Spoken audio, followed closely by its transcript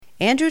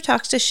Andrew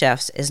Talks to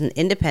Chefs is an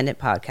independent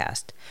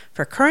podcast.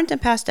 For current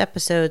and past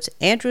episodes,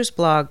 Andrew's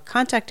blog,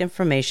 contact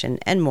information,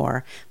 and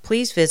more,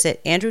 please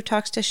visit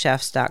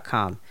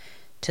andrewtalkstochefs.com.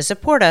 To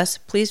support us,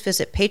 please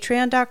visit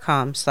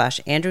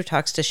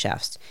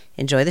patreon.com/andrewtalkstochefs.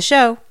 Enjoy the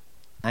show.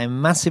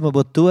 I'm Massimo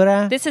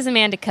Bottura. This is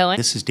Amanda Cohen.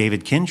 This is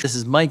David Kinch. This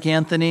is Mike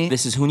Anthony.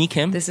 This is Hooni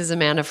Kim. This is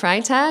Amanda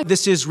Freitag.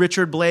 This is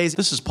Richard Blaze.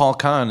 This is Paul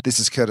Kahn. This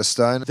is Curtis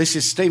Stone. This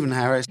is Stephen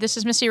Harris. This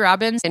is Missy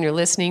Robbins. And you're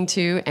listening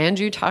to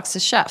Andrew Talks to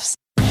Chefs.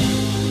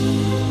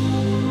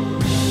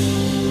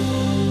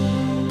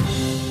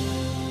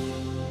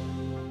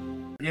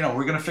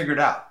 We're going to figure it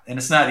out, and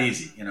it's not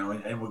easy, and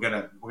we're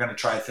going to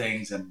try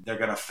things, and they're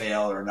going to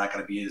fail or not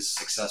going to be as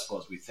successful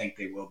as we think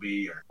they will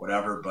be or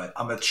whatever. But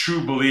I'm a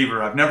true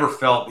believer. I've never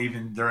felt,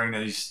 even during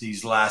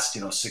these last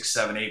 6,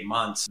 7, 8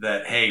 months,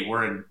 that hey,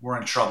 we're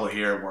in trouble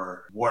here.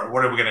 What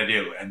are we going to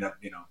do? End up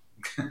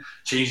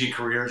changing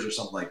careers or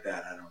something like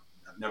that?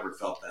 I've never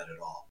felt that at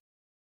all.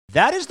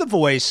 That is the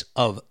voice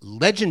of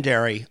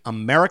legendary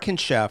American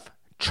chef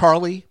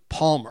Charlie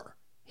Palmer.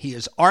 He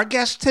is our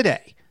guest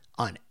today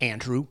on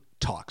Andrew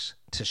Talks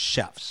to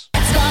Chefs.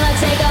 It's gonna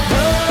take a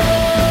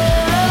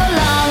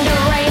prolonged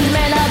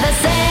arrangement of the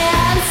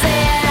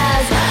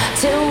senses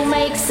to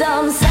make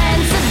some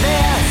sense of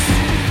this.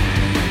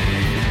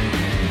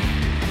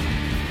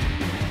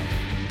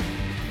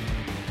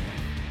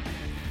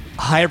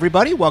 Hi,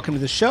 everybody. Welcome to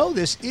the show.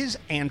 This is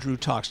Andrew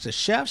Talks to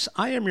Chefs.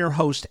 I am your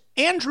host,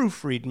 Andrew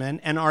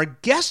Friedman, and our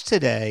guest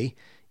today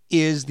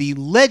is the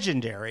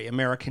legendary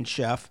American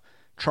chef,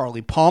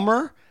 Charlie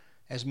Palmer.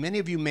 As many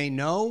of you may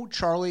know,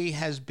 Charlie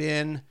has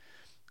been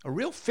a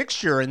real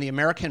fixture in the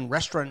American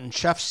restaurant and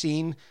chef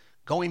scene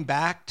going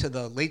back to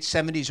the late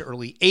 70s,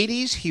 early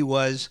 80s. He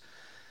was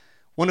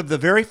one of the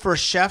very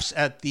first chefs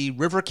at the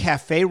River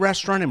Cafe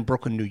restaurant in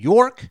Brooklyn, New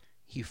York.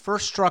 He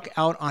first struck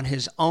out on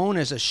his own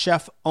as a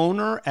chef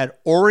owner at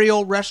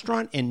Oriole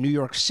Restaurant in New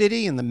York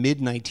City in the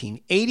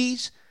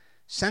mid-1980s.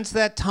 Since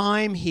that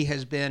time, he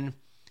has been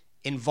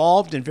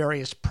involved in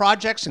various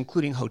projects,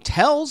 including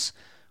hotels.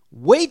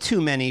 Way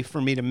too many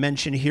for me to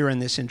mention here in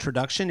this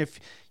introduction. If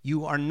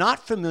you are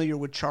not familiar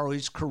with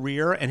Charlie's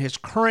career and his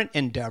current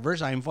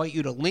endeavors, I invite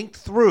you to link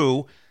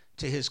through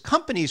to his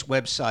company's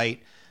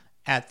website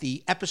at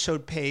the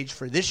episode page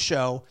for this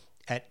show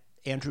at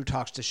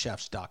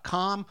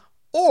andrewtalkstochefs.com,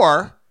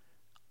 or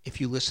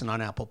if you listen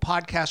on Apple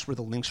Podcasts where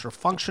the links are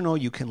functional,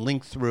 you can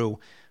link through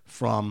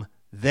from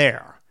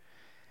there.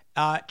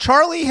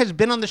 Charlie has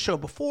been on the show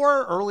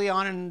before. Early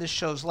on in this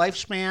show's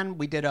lifespan,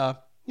 we did a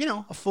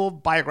full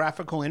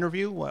biographical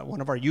interview,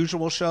 one of our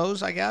usual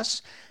shows, I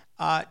guess.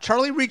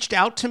 Charlie reached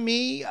out to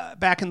me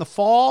back in the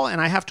fall,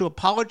 and I have to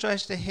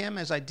apologize to him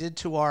as I did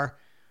to our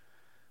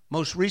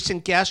most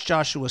recent guest,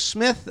 Joshua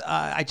Smith.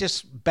 I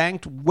just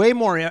banked way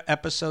more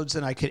episodes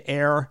than I could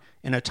air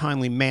in a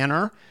timely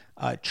manner.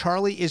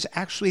 Charlie is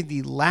actually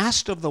the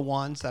last of the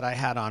ones that I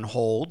had on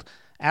hold.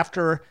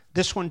 After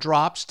this one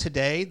drops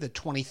today, the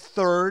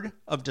 23rd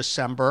of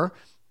December,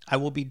 I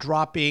will be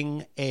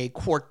dropping a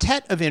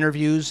quartet of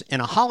interviews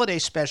in a holiday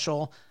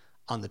special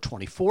on the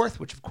 24th,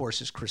 which of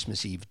course is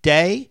Christmas Eve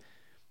Day.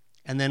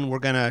 And then we're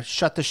going to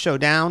shut the show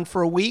down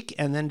for a week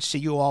and then see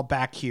you all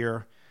back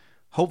here,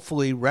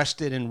 hopefully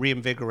rested and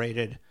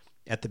reinvigorated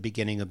at the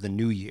beginning of the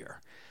new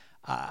year.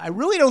 I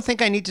really don't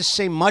think I need to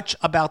say much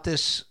about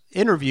this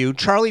interview.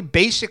 Charlie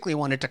basically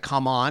wanted to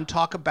come on,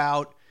 talk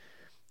about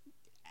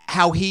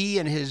how he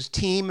and his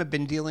team have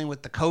been dealing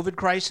with the COVID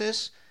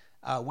crisis.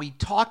 We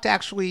talked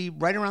actually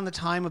right around the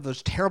time of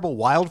those terrible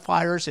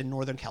wildfires in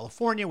Northern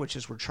California, which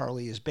is where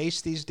Charlie is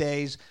based these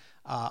days.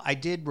 I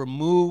did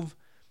remove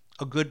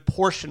a good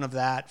portion of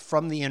that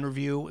from the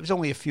interview. It was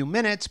only a few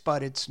minutes,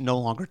 but it's no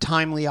longer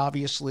timely,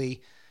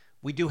 obviously.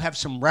 We do have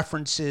some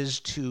references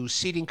to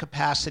seating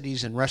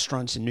capacities in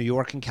restaurants in New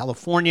York and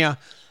California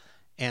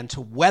and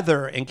to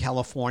weather in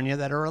California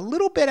that are a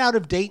little bit out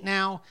of date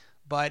now,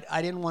 but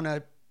I didn't want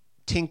to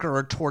tinker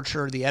or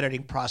torture the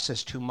editing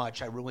process too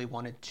much. I really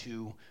wanted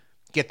to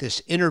get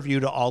this interview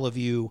to all of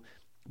you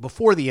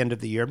before the end of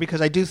the year, because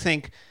I do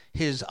think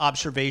his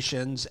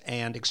observations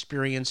and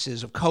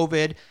experiences of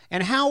COVID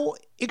and how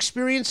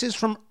experiences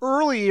from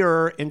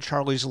earlier in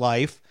Charlie's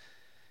life,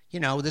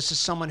 this is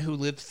someone who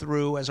lived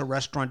through as a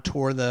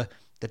restaurateur the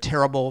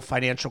terrible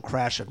financial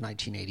crash of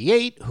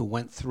 1988, who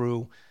went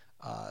through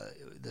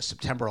the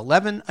September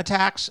 11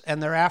 attacks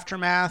and their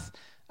aftermath.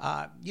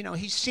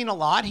 He's seen a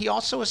lot. He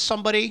also is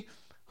somebody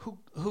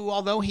who,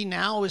 although he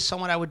now is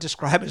someone I would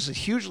describe as a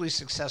hugely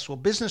successful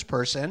business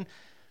person,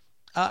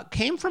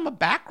 came from a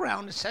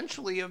background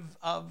essentially of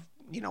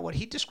what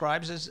he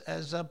describes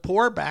as a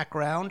poor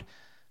background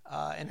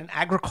in an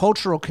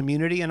agricultural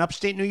community in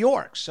upstate New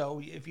York.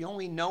 So if you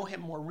only know him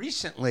more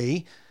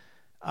recently,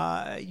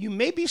 you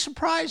may be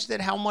surprised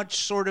at how much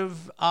sort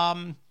of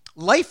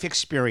life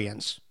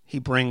experience he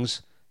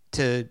brings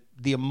to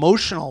the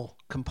emotional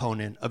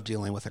component of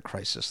dealing with a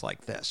crisis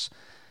like this.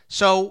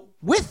 So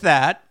with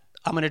that,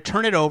 I'm going to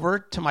turn it over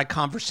to my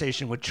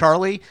conversation with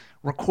Charlie,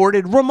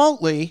 recorded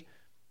remotely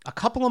a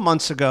couple of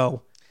months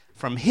ago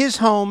from his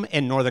home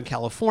in Northern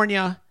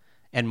California.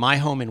 and my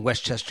home in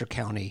Westchester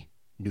County,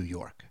 New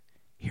York.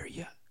 Here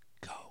you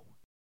go.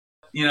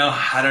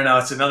 I don't know.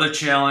 It's another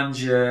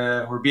challenge.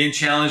 We're being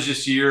challenged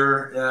this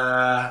year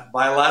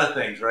by a lot of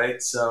things,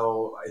 right?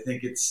 So I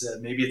think it's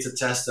maybe it's a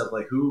test of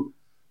like who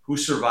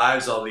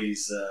survives all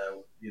these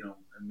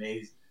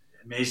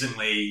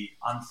amazingly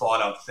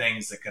unthought of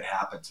things that could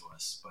happen to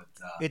us. But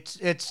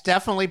it's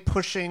definitely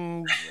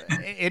pushing.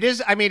 It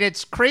is. I mean,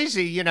 it's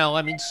crazy.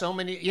 So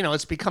many.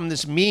 It's become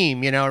this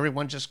meme.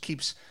 Everyone just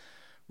keeps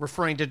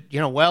referring to,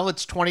 well,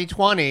 it's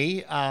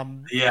 2020.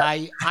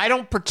 I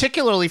don't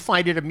particularly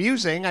find it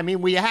amusing. I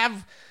mean,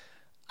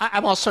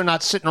 I'm also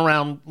not sitting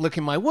around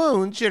licking my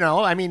wounds,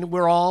 I mean,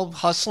 we're all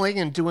hustling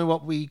and doing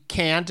what we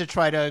can to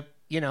try to,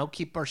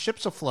 keep our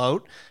ships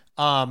afloat.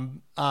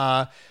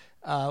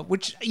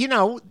 Which,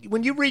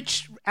 when you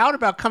reached out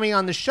about coming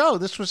on the show,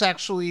 this was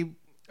actually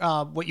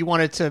what you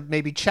wanted to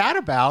maybe chat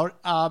about.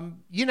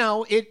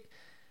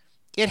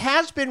 It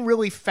has been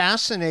really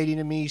fascinating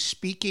to me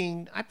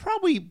speaking. I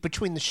probably,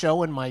 between the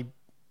show and my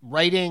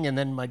writing and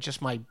then my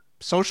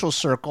social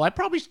circle, I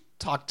probably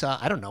talk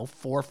to,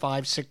 4,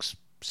 5, 6,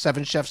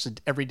 7 chefs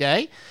every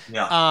day.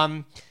 Yeah.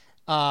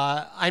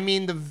 I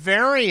mean, the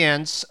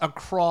variance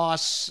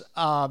across,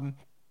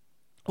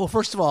 well,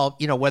 first of all,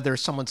 whether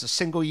someone's a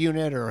single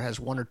unit or has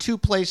 1 or 2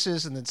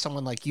 places, and then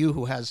someone like you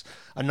who has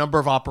a number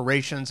of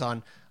operations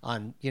on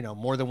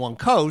more than one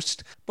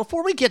coast.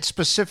 Before we get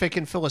specific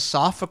and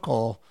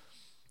philosophical,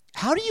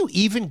 how do you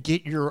even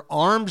get your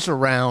arms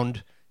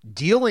around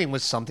dealing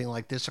with something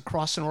like this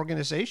across an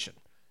organization?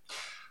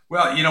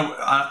 Well,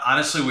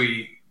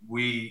 honestly,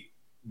 we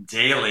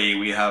daily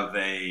we have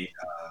a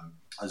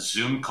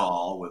Zoom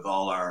call with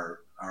all our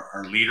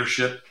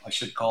leadership, I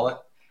should call it,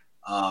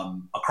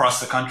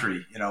 across the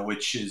country.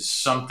 Which is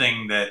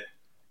something that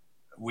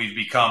we've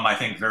become, I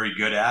think, very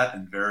good at,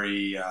 and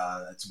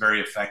it's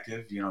very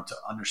effective. To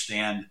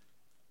understand.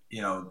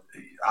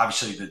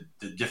 Obviously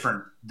the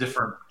different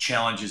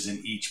challenges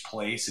in each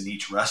place, in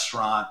each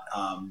restaurant,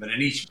 but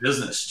in each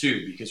business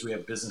too, because we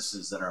have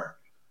businesses that are,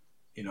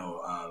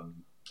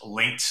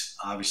 linked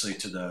obviously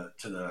to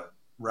the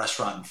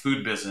restaurant and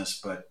food business,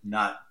 but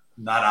not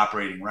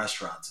operating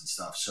restaurants and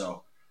stuff.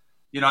 So,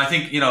 I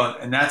think,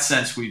 in that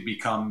sense, we've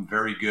become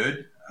very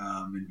good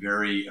and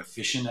very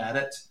efficient at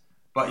it.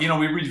 But,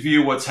 we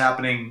review what's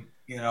happening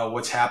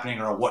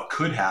or what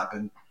could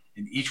happen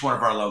in each one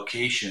of our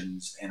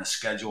locations, and a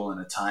schedule and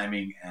a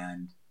timing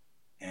and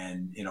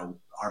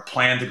our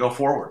plan to go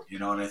forward,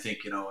 and I think,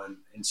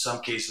 in some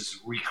cases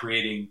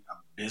recreating a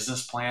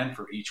business plan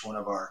for each one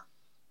of our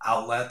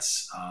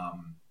outlets,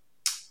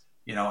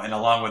 and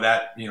along with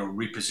that,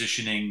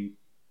 repositioning,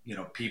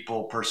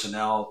 people,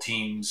 personnel,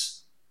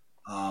 teams,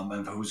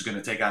 and who's going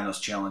to take on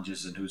those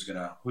challenges and who's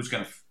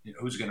going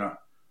to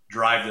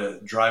drive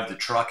the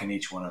truck in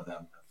each one of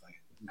them.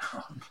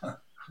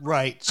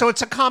 Right. So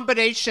it's a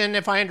combination,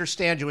 if I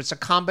understand you, it's a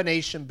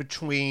combination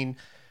between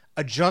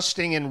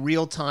adjusting in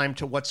real time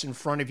to what's in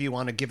front of you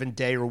on a given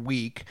day or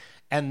week,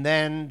 and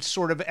then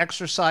sort of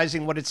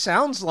exercising what it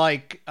sounds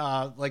like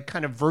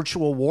kind of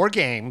virtual war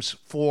games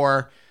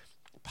for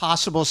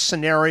possible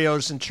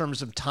scenarios in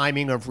terms of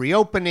timing of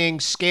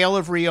reopening, scale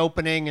of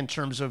reopening, in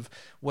terms of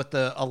what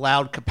the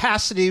allowed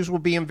capacities will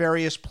be in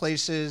various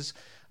places,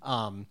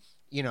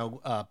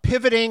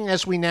 pivoting,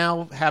 as we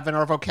now have in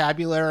our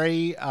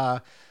vocabulary,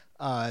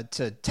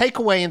 to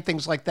takeaway and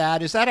things like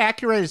that. Is that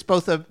accurate? It's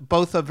both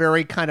a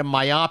very kind of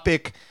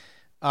myopic,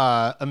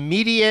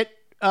 immediate,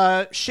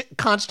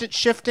 constant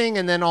shifting,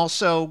 and then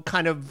also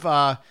kind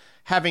of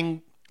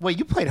having. Well,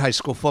 you played high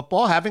school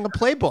football, having a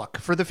playbook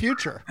for the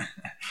future.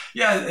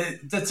 Yeah,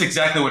 that's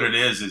exactly what it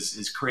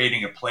is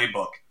creating a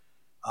playbook.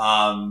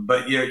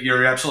 But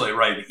you're absolutely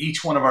right.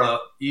 Each one of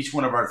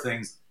our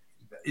things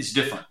is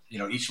different.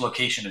 Each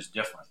location is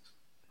different.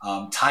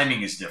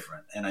 Timing is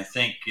different, and I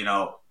think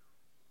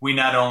we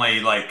not only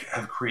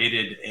have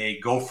created a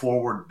go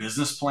forward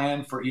business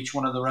plan for each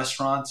one of the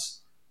restaurants,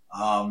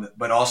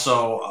 but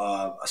also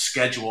a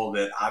schedule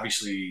that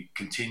obviously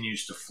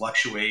continues to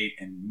fluctuate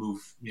and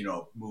move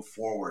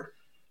forward.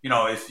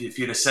 If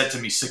you'd have said to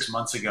me 6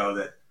 months ago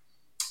that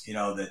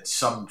that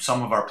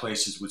some of our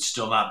places would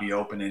still not be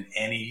open in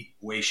any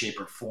way, shape,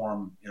 or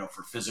form,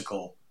 for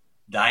physical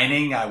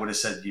dining, I would have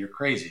said you're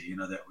crazy.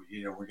 That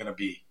we're going to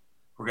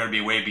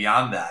be way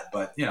beyond that.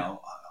 But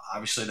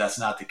obviously that's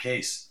not the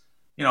case.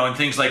 In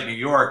things like New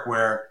York,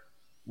 where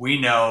we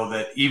know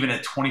that even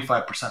at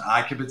 25%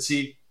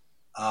 occupancy,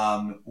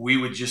 we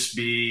would just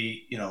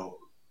be,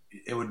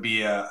 it would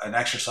be an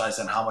exercise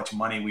on how much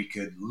money we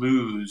could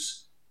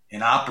lose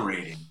in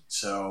operating.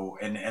 So,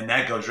 and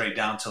that goes right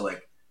down to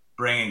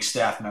bringing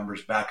staff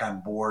members back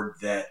on board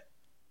that,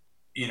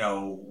 we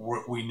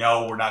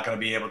know we're not going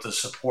to be able to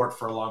support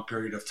for a long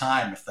period of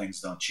time if things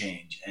don't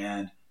change.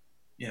 And,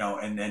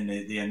 and then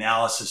the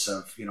analysis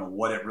of,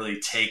 what it really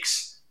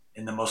takes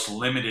in the most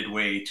limited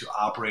way to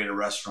operate a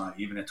restaurant,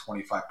 even at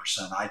 25%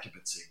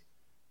 occupancy.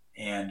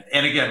 And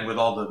again, with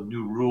all the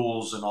new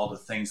rules and all the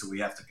things that we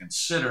have to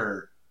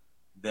consider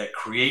that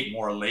create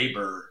more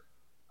labor,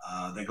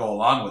 that go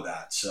along with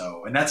that.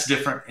 So, and that's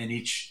different in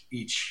each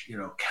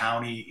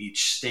county,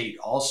 each state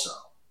also.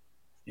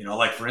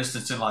 Like for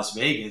instance, in Las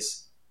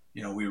Vegas,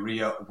 we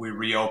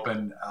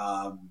reopened.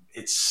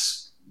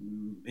 It's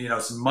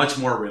it's much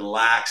more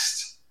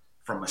relaxed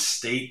from a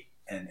state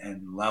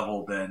and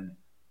level than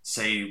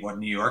say what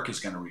New York is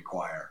going to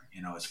require.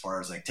 As far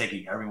as like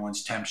taking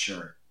everyone's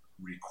temperature,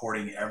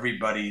 recording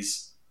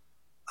everybody's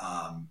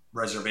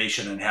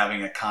reservation, and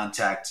having a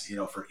contact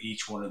for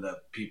each one of the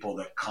people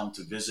that come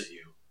to visit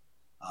you,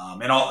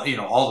 and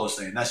all those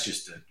things. And that's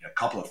just a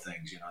couple of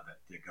things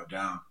that go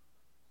down.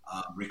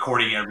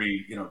 Recording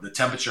every the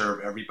temperature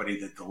of everybody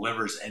that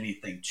delivers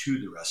anything to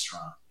the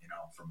restaurant,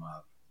 from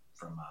a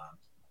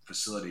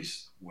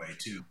facilities way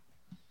too.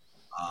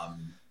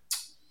 And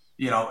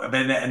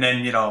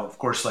then of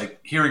course, like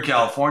here in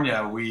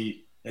California,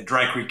 we at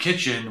Dry Creek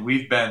Kitchen,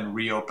 we've been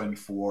reopened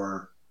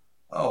for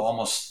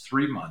almost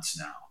 3 months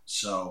now.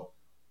 So,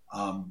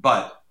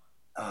 but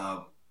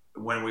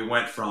when we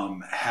went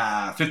from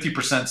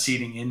 50%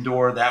 seating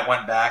indoor, that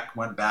went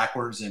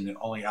backwards, and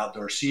only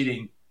outdoor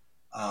seating.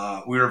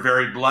 We were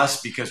very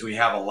blessed because we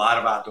have a lot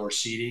of outdoor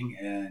seating,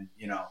 and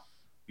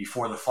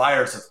before the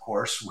fires, of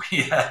course,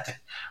 we had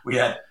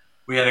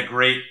a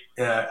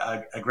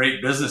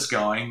great business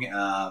going,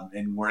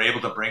 and we're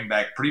able to bring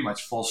back pretty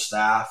much full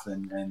staff,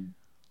 and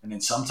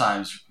then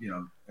sometimes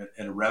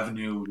at a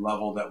revenue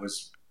level that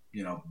was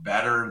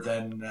better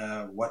than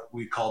what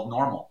we called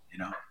normal.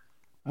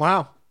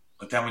 Wow.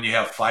 But then when you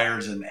have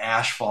fires and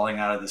ash falling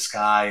out of the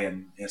sky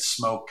and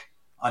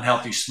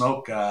unhealthy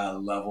smoke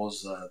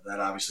levels, that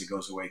obviously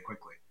goes away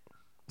quickly.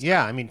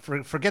 Yeah, I mean,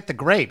 forget the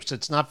grapes.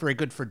 It's not very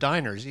good for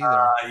diners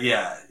either.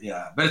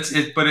 Yeah. But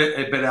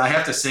I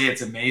have to say,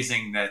 it's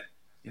amazing that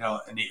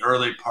in the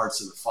early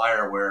parts of the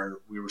fire, where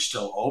we were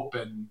still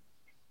open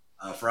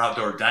for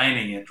outdoor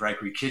dining at Dry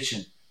Creek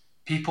Kitchen,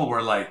 people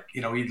were like,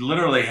 we'd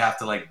literally have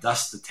to like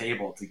dust the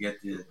table to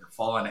get the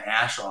fallen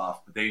ash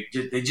off. But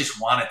they just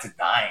wanted to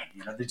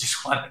dine. They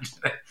just wanted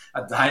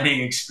a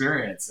dining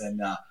experience, and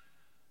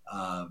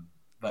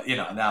but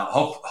now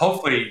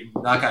hopefully,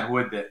 knock on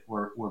wood, that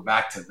we're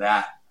back to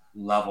that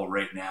level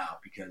right now,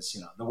 because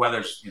the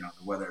weather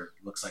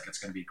looks like it's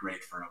going to be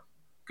great for a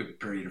good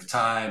period of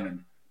time,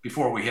 and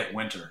before we hit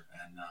winter,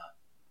 and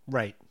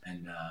right,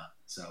 and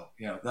so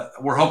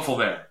we're hopeful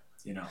there.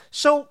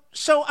 So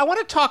I want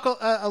to talk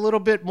a little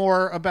bit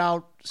more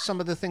about some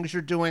of the things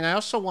you're doing. I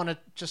also want to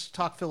just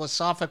talk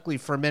philosophically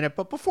for a minute,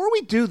 but before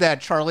we do that,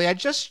 Charlie, I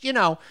just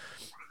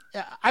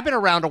I've been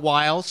around a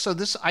while, so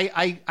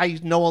I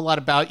know a lot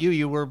about you.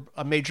 You were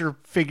a major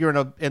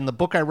figure in the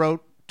book I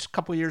wrote a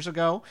couple years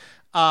ago.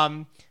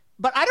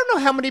 But I don't know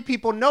how many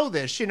people know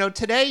this.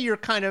 Today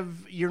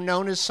you're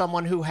known as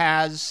someone who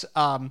has,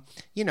 a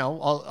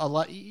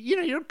lot.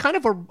 You're kind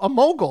of a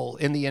mogul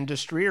in the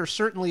industry, or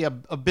certainly a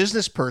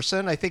business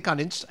person. I think on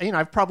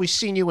I've probably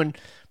seen you in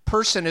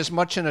person as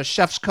much in a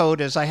chef's coat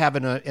as I have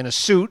in a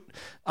suit.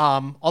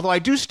 Although I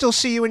do still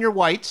see you in your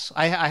whites.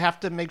 I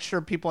have to make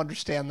sure people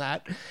understand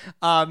that.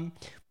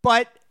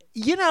 But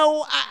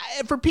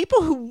for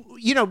people who,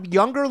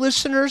 younger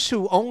listeners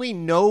who only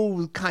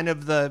know kind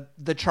of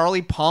the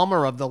Charlie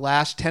Palmer of the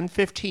last 10,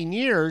 15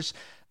 years,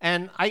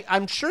 and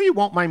I'm sure you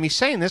won't mind me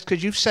saying this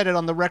because you've said it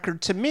on the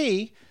record to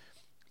me,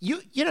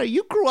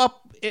 you grew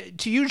up,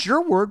 to use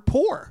your word,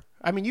 poor.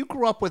 I mean, you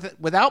grew up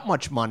without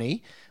much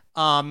money.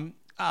 And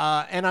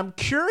I'm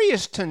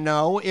curious to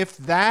know if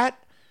that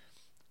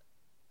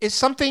is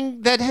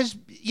something that has,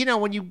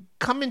 when you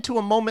come into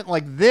a moment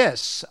like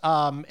this,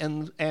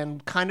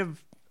 and kind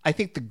of, I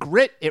think the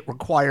grit it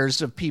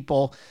requires of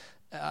people,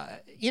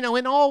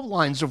 in all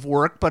lines of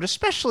work, but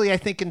especially I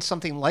think in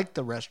something like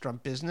the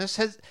restaurant business,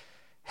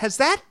 has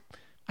that,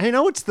 I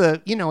know it's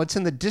it's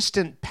in the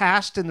distant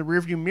past in the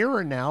rearview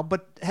mirror now,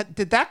 but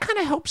did that kind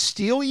of help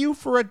steel you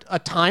for a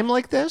time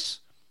like this?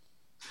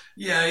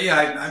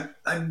 Yeah.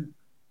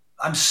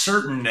 I'm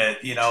certain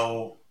that,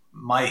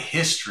 my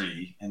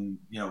history, and,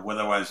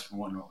 whether I was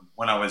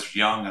when I was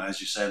young, and as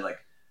you said, like,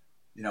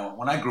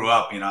 when I grew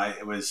up,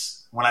 it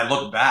was, when I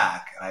look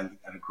back, I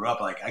grew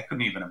up, like, I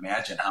couldn't even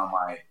imagine how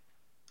my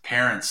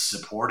parents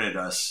supported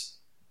us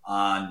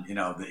on,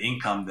 the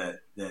income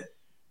that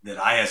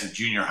I, as a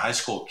junior high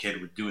school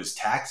kid, would do as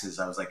taxes.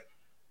 I was like,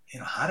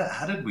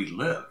 how did we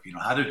live?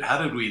 How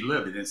did we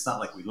live? And it's not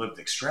like we lived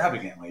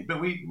extravagantly, but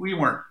we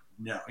weren't,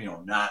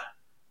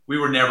 we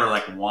were never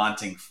like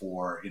wanting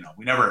for,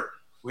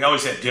 we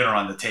always had dinner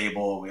on the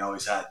table. We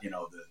always had,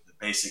 the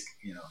basic,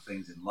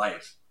 things in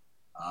life.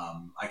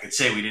 I could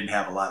say we didn't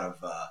have a lot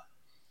of,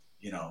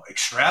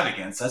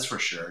 extravagance, that's for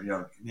sure.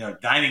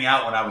 Dining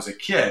out when I was a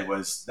kid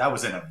was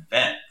an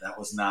event. That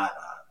was not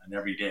an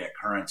everyday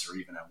occurrence or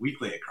even a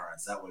weekly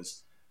occurrence. That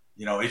was,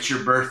 it's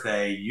your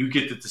birthday. You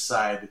get to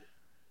decide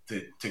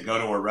to go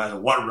to a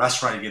restaurant, what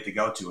restaurant you get to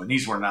go to. And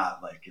these were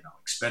not like,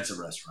 expensive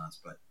restaurants,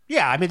 but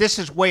yeah, I mean, this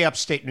is way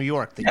upstate New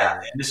York. Yeah.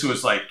 And this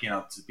was like,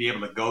 to be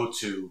able to go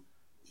to,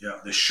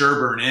 the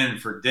Sherburne Inn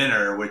for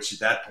dinner, which at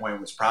that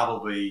point was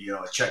probably,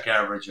 a check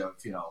average of,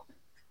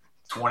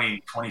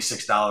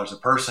 $26 a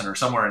person or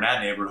somewhere in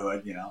that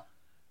neighborhood,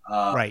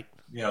 Right.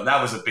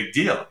 That was a big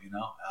deal,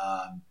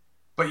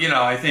 but,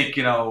 I think,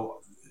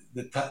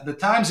 the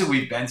times that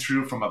we've been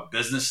through from a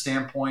business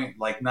standpoint,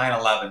 like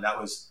 9/11, that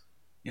was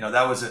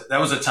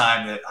a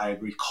time that I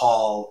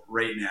recall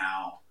right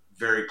now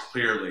very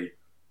clearly,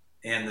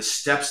 and the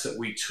steps that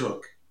we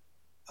took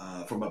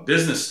from a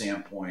business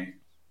standpoint,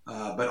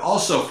 but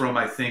also from,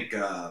 I think,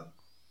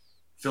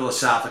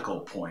 philosophical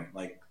point,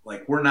 like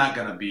we're not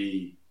going to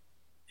be,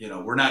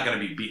 we're not going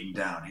to be beaten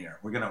down here.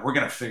 We're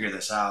gonna figure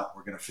this out.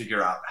 We're gonna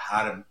figure out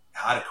how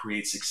to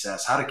create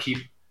success, how to keep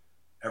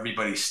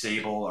everybody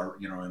stable, or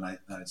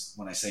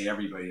when I say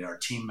everybody, our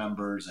team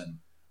members and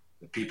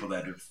the people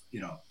that have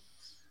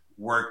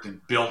worked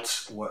and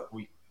built what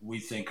we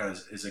think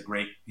is a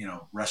great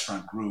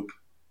restaurant group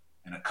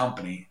and a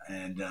company,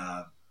 and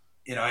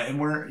and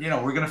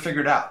we're gonna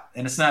figure it out,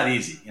 and it's not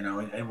easy,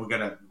 and we're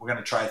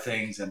gonna try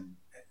things, and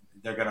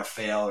they're gonna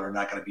fail or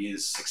not gonna be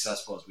as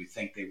successful as we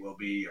think they will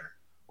be or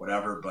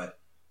whatever, but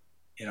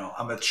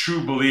I'm a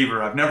true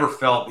believer. I've never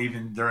felt,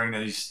 even during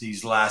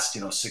these last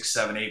 6,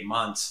 7, 8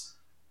 months,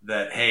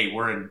 that hey,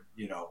 we're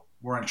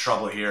in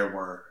trouble here.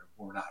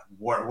 We're not.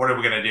 What are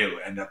we going to do?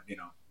 End up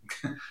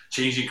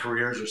changing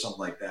careers or something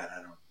like that?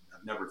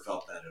 I've never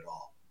felt that at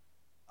all.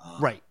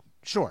 Right.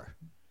 Sure.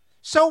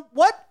 So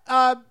what?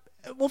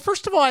 Well,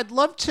 first of all, I'd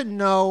love to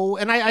know,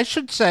 and I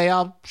should say,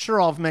 I'm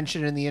sure I'll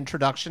mention in the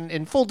introduction.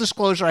 In full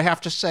disclosure, I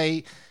have to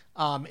say,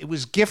 it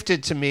was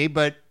gifted to me,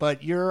 but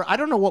I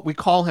don't know what we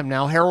call him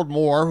now, Harold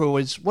Moore, who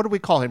is, what do we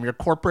call him? Your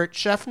corporate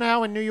chef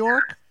now in New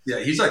York? Yeah,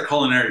 he's our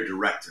culinary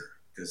director.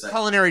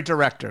 Culinary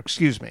director,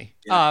 excuse me.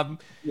 Yeah.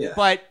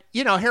 But,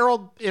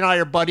 Harold and I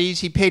are buddies.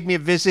 He paid me a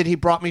visit. He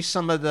brought me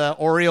some of the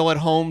Oriole at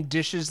home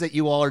dishes that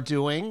you all are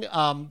doing.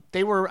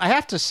 They were, I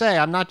have to say,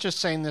 I'm not just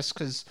saying this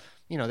because,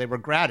 they were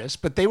gratis,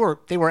 but they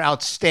were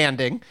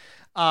outstanding.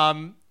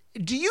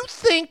 Do you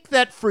think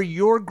that for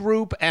your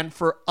group and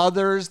for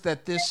others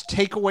that this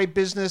takeaway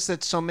business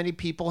that so many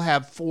people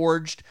have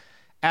forged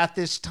at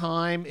this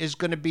time is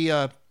going to be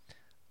a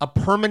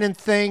permanent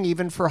thing,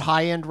 even for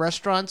high-end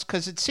restaurants?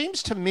 Because it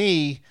seems to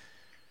me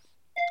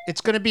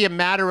it's going to be a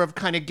matter of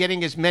kind of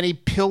getting as many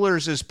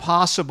pillars as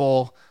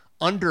possible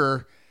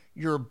under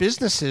your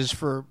businesses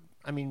for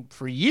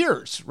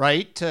years,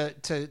 right?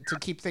 To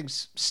keep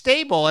things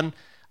stable. And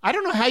I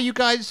don't know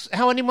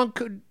how anyone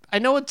could, I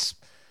know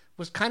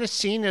was kind of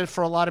seen as,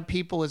 for a lot of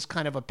people, as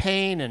kind of a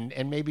pain,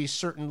 and maybe a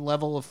certain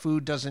level of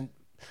food doesn't,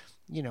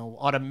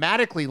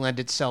 automatically lend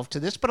itself to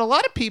this. But a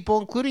lot of people,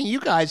 including you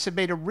guys, have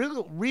made a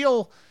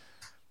real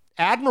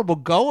admirable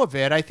go of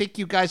it. I think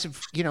you guys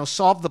have,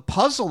 solved the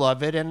puzzle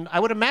of it. And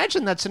I would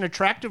imagine that's an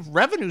attractive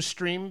revenue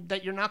stream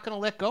that you're not going to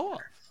let go of.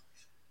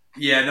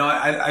 Yeah, no,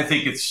 I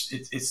think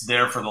it's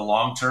there for the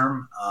long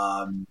term.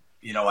 I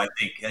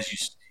think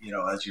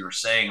as you were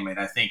saying,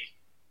 I think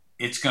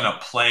it's going to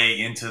play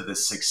into the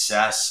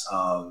success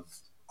of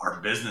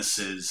our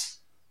businesses,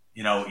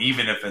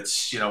 even if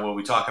it's, what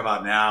we talk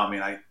about now.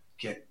 I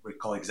can't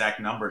recall exact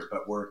numbers,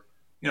 but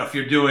if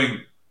you're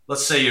doing,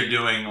 let's say you're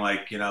doing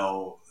like,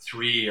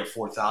 $3,000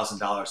 or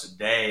 $4,000 a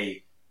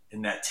day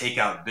in that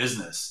takeout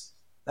business,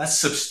 that's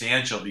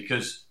substantial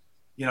because,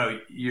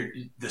 you're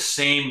the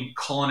same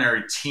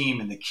culinary team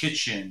in the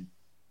kitchen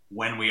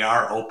when we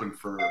are open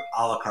for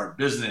a la carte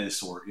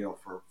business, or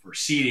for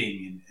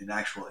seating in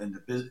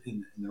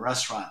the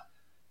restaurant,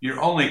 your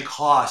only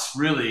cost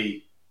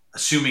really,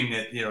 assuming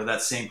that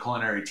that same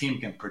culinary team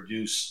can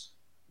produce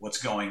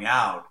what's going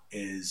out,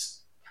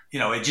 is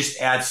it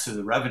just adds to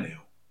the revenue,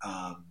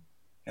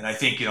 and I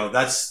think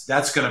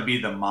that's going to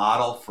be the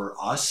model for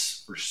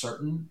us for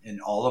certain in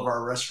all of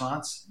our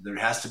restaurants. There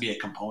has to be a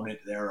component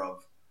there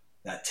of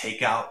that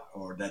takeout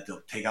or that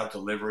takeout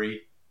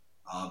delivery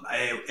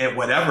at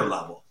whatever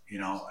level.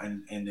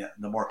 And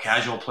the more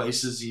casual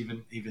places,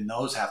 even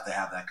those have to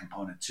have that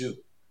component too.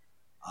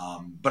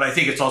 But I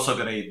think it's also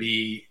going to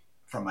be,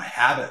 from a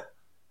habit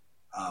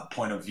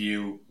point of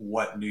view,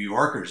 what New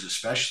Yorkers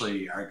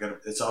especially are going to.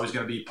 It's always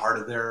going to be part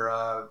of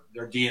their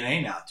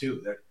DNA now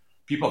too.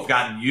 People have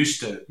gotten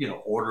used to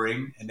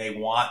ordering, and they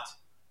want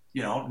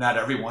not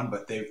everyone,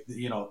 but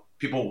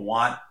people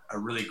want a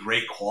really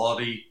great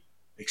quality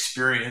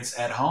experience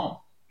at home.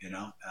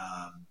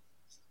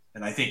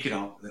 And I think,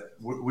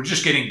 we're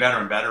just getting better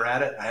and better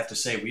at it. I have to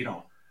say,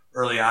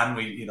 early on,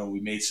 we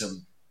made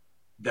some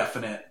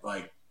definite,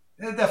 I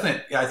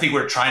think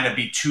we're trying to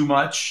be too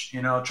much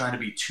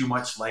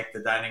like the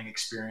dining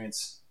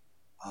experience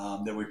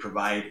that we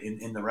provide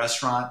in the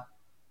restaurant,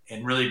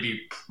 and really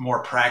be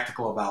more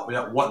practical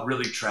about what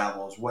really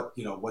travels,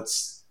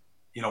 what's,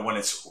 when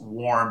it's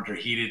warmed or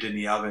heated in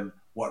the oven,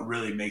 what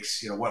really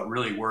makes, what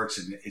really works,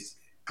 and it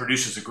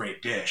produces a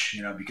great dish,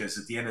 because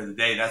at the end of the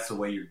day, that's the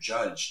way you're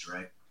judged,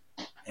 right?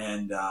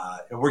 And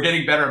we're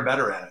getting better and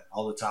better at it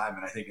all the time.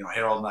 And I think,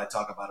 Harold and I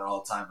talk about it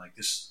all the time. Like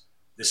this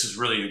is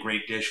really a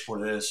great dish for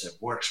this. It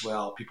works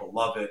well. People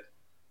love it.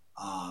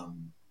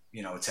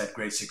 It's had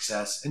great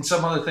success, and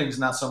some other things,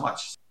 not so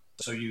much.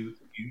 So you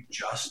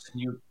adjust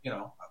and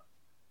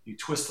you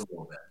twist a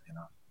little bit,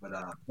 But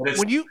it's,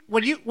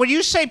 when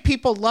you say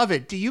people love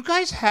it, do you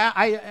guys have?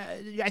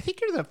 I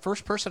think you're the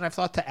first person I've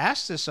thought to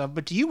ask this of,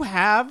 but do you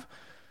have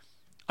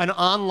an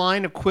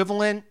online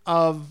equivalent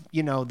of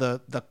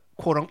the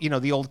quote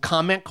the old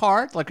comment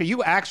card? Like, are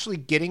you actually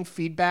getting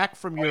feedback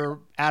from your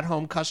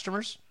at-home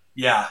customers?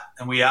 yeah,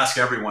 and we ask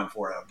everyone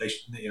for it. They,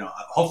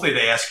 hopefully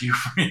they ask you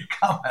for your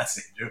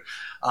comments, Andrew.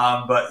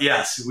 But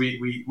yes,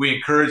 we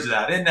encourage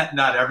that, and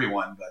not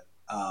everyone,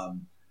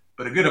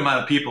 but a good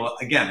amount of people.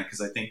 Again,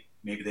 because I think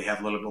maybe they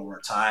have a little bit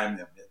more time.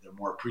 They're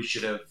more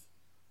appreciative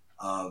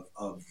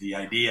of the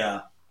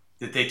idea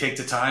that they take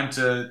the time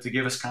to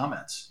give us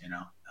comments.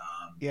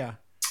 Yeah.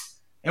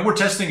 And we're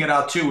testing it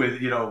out too.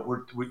 With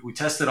we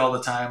test it all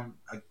the time.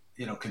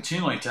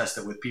 Continually test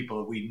it with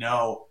people that we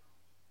know,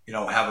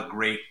 have a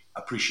great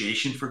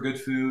appreciation for good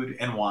food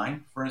and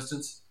wine, for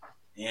instance,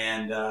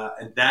 and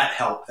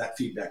that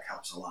feedback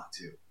helps a lot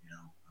too.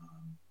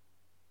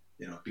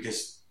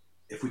 Because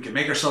if we can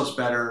make ourselves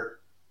better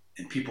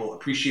and people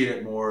appreciate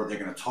it more, they're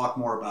going to talk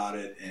more about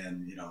it.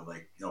 And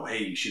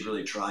hey, you should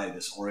really try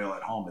this Oreo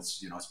at home.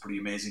 It's it's pretty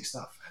amazing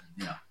stuff.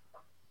 And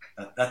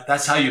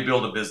that's how you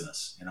build a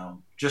business.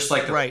 Just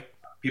like right.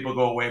 People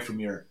go away from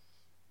your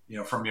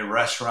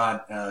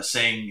restaurant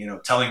saying,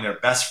 telling their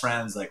best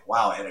friends like,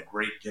 wow, I had a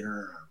great dinner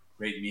or a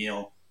great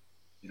meal,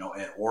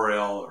 at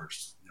Oreo or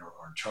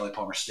Charlie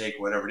Palmer Steak,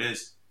 whatever it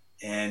is.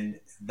 And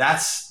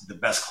that's the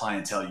best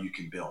clientele you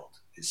can build,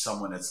 is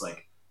someone that's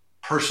like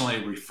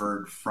personally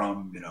referred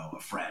from, a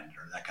friend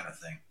or that kind of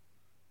thing.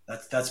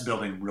 That's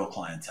building real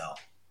clientele.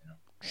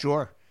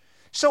 Sure.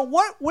 So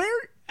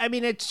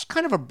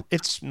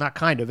it's not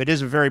kind of, it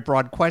is a very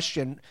broad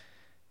question.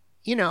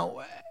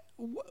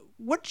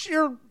 What's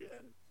your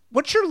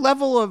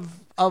level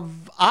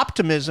of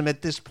optimism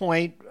at this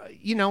point,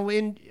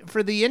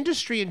 for the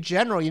industry in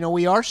general?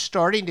 We are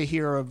starting to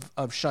hear of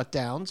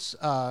shutdowns,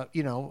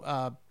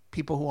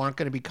 people who aren't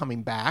going to be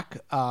coming back.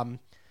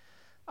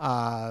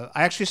 I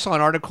actually saw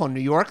an article in New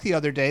York the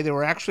other day. There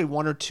were actually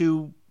one or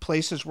two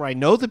places where I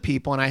know the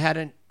people and I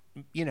hadn't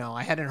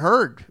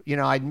heard,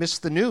 I'd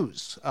missed the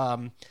news.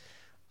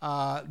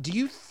 Do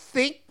you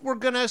think we're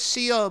going to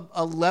see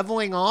a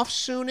leveling off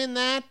soon in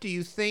that? Do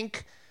you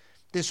think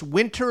this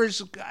winter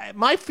is,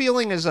 my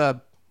feeling is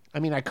I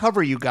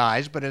cover you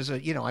guys, but as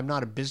I'm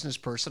not a business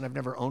person. I've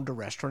never owned a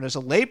restaurant. As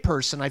a lay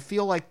person, I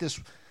feel like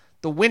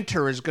the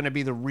winter is going to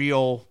be the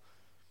real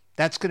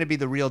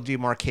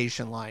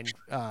demarcation line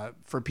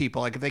for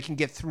people. Like if they can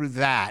get through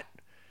that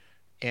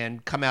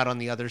and come out on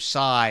the other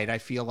side, I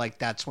feel like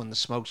that's when the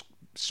smoke's,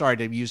 sorry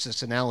to use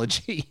this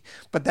analogy,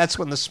 but that's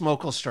when the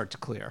smoke will start to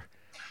clear.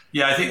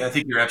 Yeah, I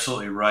think you're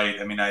absolutely right.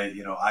 I'm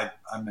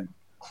in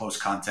close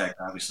contact,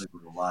 obviously,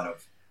 with a lot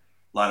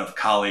of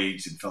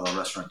colleagues and fellow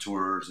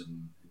restaurateurs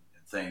and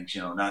things.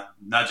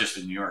 Not just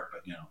in New York,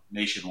 but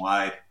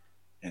nationwide,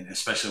 and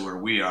especially where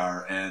we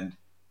are. And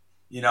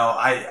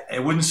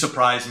it wouldn't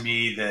surprise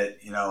me that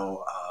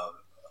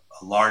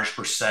a large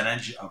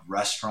percentage of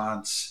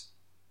restaurants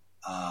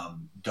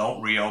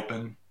don't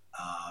reopen.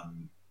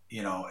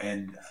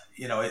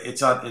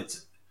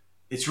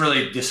 It's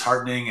really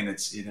disheartening, and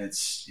it's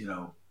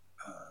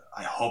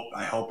I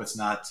hope it's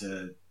not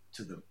to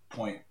the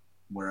point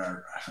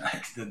where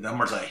the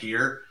numbers I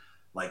hear,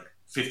 like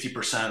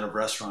 50% of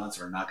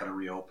restaurants are not going to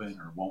reopen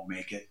or won't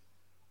make it.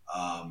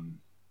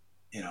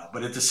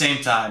 But at the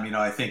same time,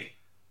 I think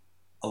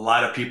a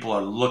lot of people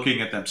are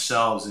looking at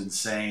themselves and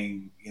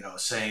saying,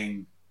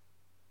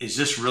 is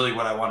this really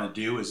what I want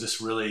to do? Is this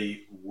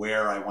really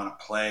where I want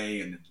to play?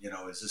 And,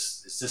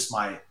 is this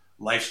my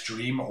life's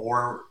dream,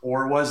 or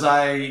was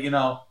I,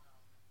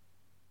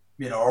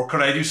 or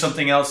could I do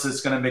something else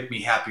that's going to make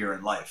me happier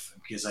in life?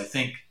 Because I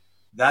think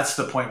that's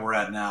the point we're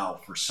at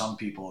now. For some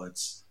people,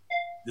 this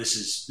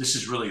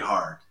is really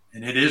hard,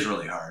 and it is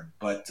really hard.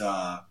 But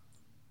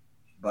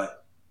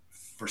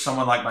for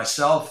someone like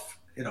myself,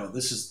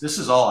 this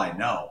is all I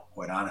know,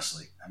 quite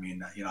honestly.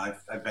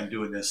 I've been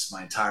doing this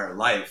my entire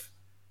life,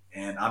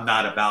 and I'm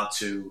not about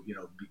to,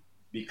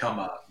 become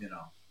a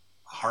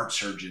heart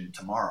surgeon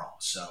tomorrow.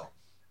 So,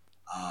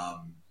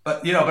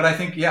 but I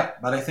think,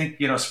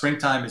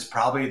 springtime is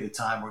probably the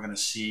time we're going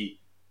to see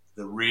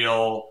the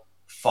real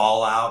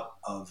fallout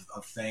of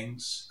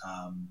things.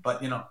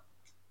 But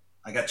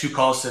I got 2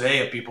 calls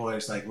today of people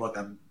that's like, look,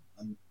 I'm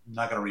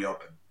not going to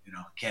reopen,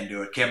 can't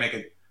do it. Can't make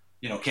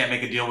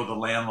a deal with the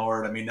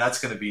landlord. That's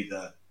going to be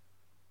the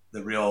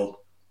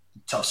real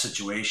tough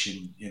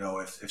situation.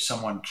 If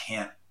someone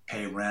can't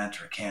pay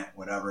rent or can't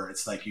whatever,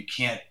 it's like you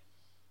can't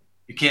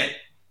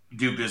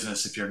do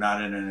business if you're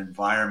not in an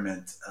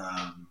environment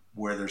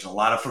where there's a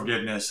lot of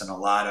forgiveness and a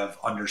lot of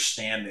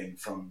understanding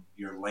from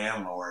your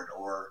landlord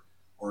or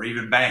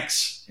even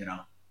banks.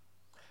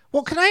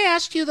 Well, can I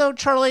ask you though,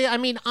 Charlie?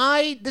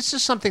 This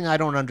is something I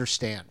don't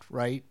understand,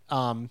 right?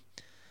 I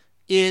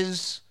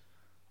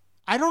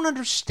don't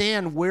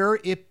understand where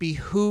it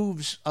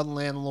behooves a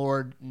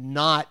landlord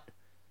not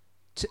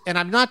to, and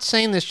I'm not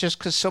saying this just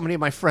because so many of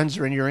my friends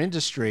are in your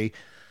industry.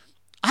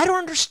 I don't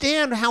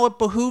understand how it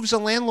behooves a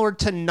landlord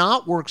to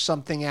not work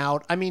something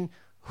out.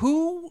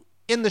 Who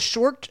in the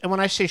short, and when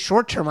I say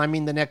short term, I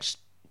mean the next,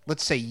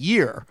 let's say,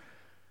 year,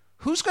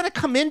 who's going to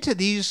come into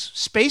these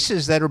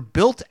spaces that are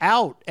built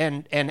out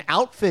and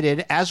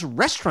outfitted as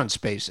restaurant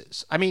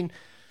spaces? I mean,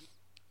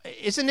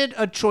 isn't it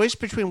a choice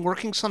between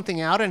working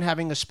something out and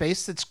having a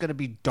space that's going to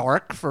be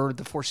dark for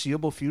the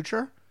foreseeable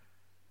future?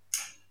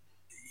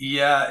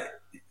 Yeah,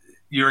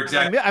 you're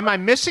exactly. Am I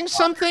missing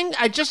something?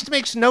 It just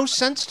makes no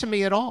sense to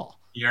me at all.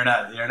 You're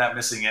not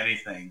missing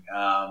anything.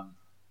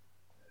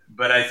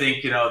 But I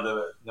think,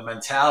 the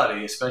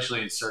mentality,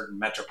 especially in certain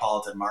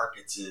metropolitan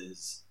markets,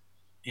 is,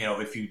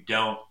 if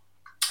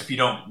you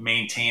don't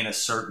maintain a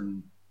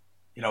certain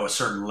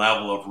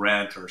level of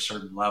rent or a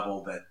certain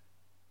level that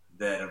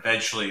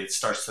eventually it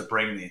starts to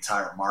bring the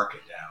entire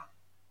market down,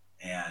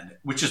 and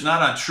which is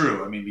not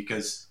untrue. I mean,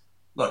 because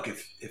look,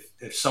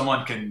 if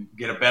someone can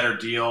get a better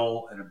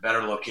deal and a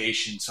better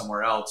location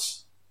somewhere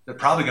else, they're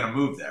probably going to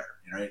move there,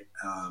 right?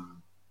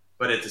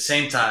 But at the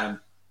same time,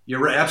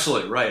 you're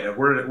absolutely right.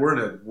 We're in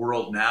a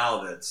world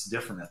now that's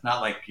different. It's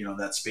not like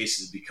that space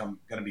is going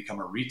to become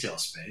a retail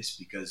space,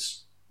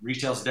 because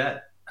retail's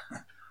dead,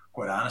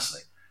 quite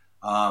honestly.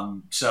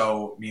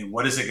 So I mean,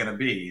 what is it going to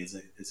be? Is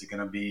it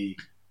going to be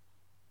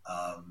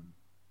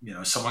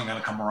is someone going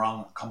to come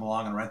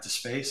along and rent the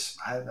space?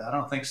 I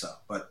don't think so.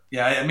 But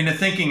yeah, I mean, the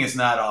thinking is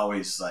not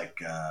always like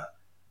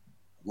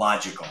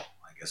logical,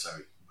 I guess I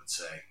would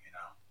say.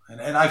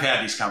 And I've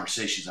had these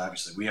conversations.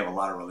 Obviously, we have a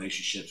lot of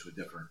relationships with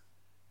different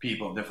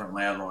people, different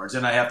landlords,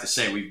 and I have to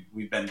say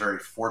we've been very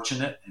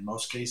fortunate in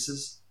most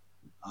cases.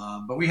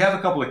 But we have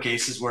a couple of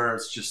cases where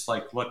it's just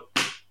like, look,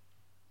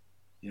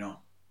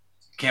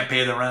 can't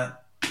pay the rent,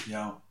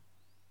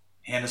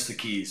 hand us the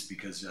keys,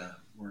 because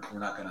we're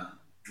not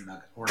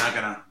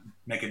gonna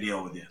make a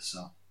deal with you.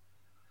 So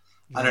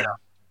I don't know.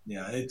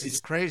 Yeah,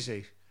 it's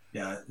crazy.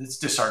 Yeah, it's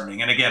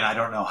disheartening. And again, I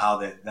don't know how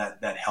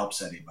that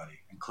helps anybody,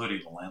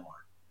 including the landlord.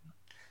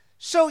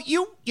 So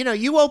you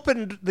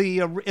opened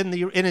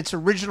in its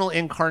original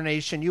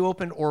incarnation. You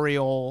opened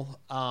Oriole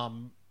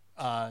right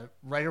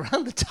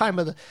around the time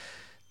of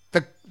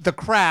the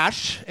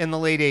crash in the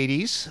late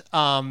 '80s.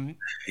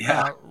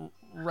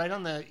 Right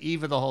on the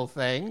eve of the whole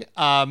thing.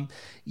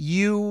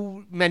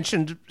 You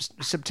mentioned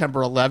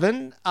September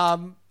 11.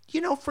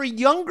 For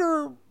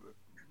younger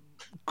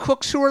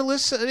cooks who are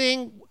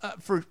listening,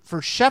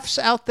 for chefs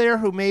out there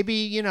who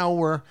maybe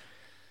were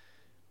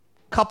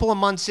couple of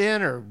months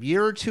in or a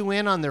year or two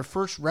in on their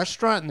first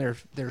restaurant, and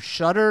they're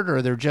shuttered,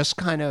 or they're just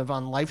kind of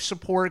on life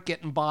support,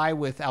 getting by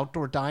with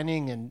outdoor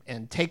dining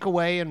and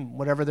takeaway and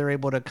whatever they're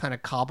able to kind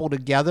of cobble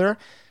together.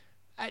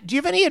 Do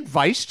you have any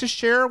advice to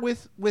share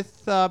with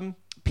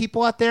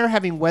people out there,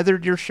 having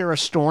weathered your share of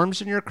storms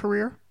in your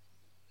career?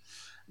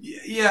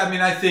 Yeah, I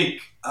mean, I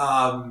think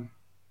I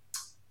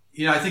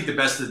think the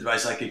best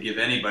advice I could give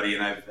anybody,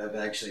 and I've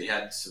actually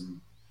had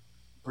some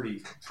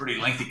pretty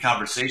lengthy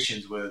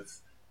conversations with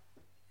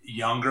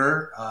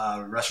younger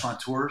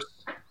restaurateurs,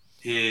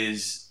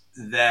 is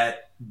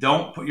that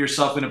don't put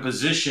yourself in a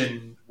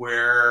position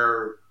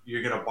where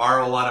you're going to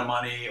borrow a lot of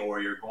money,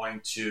 or you're going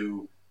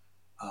to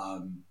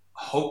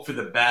hope for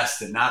the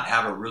best and not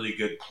have a really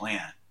good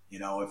plan.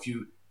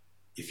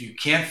 If you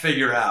can't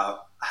figure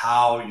out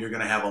how you're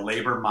going to have a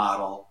labor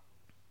model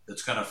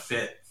that's going to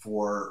fit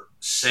for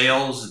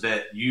sales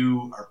that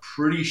you are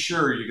pretty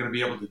sure you're going to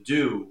be able to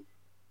do,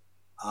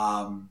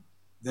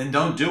 then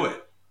don't do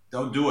it.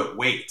 Don't do it.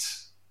 Wait.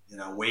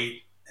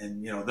 Wait,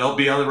 and there'll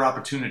be other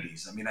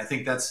opportunities. I mean, I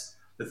think that's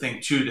the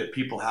thing too, that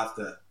people have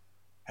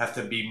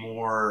to be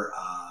more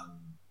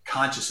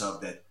conscious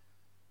of, that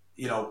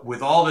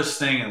with all this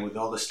thing and with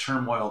all this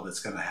turmoil that's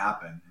going to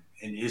happen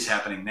and is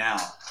happening now,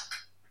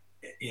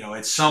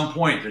 at some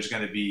point there's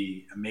going to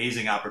be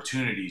amazing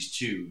opportunities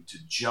too to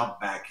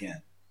jump back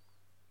in.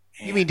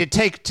 And you mean to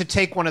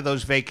take one of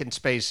those vacant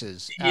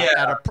spaces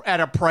at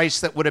a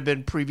price that would have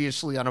been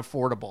previously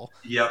unaffordable?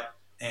 Yep.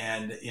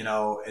 And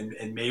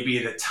and maybe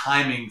at a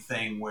timing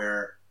thing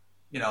where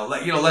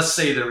let's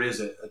say there is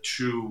a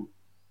true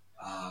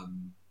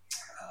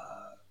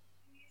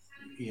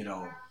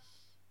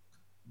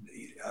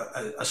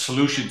a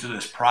solution to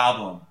this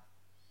problem,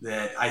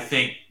 that I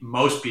think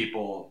most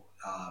people,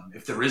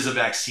 if there is a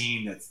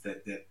vaccine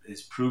that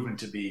is proven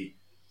to be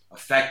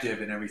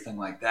effective and everything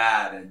like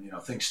that, and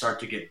things start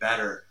to get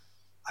better,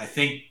 I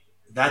think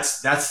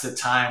that's the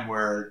time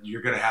where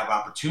you're going to have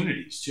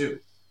opportunities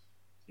too.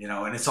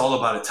 And it's all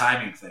about a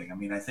timing thing. I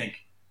mean, I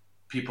think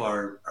people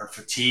are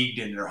fatigued,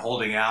 and they're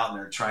holding out, and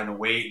they're trying to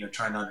wait, and they're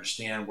trying to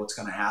understand what's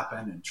going to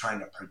happen, and trying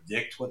to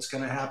predict what's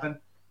going to happen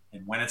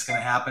and when it's going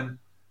to happen.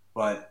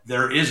 But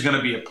there is going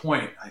to be a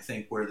point, I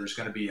think, where there's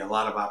going to be a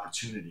lot of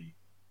opportunity.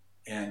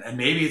 And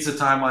maybe it's a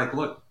time like,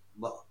 look,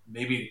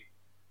 maybe,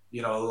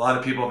 a lot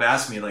of people have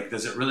asked me, like,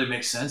 does it really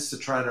make sense to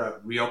try to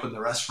reopen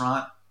the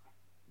restaurant,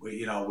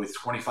 with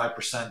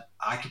 25%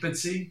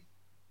 occupancy?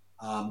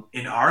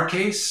 In our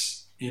case,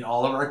 in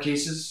all of our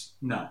cases,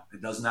 no,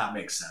 it does not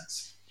make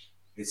sense.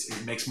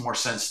 It makes more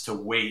sense to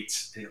wait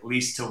at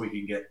least till we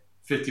can get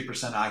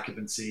 50%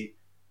 occupancy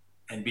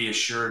and be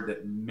assured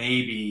that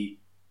maybe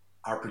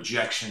our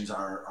projections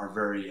are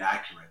very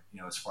accurate,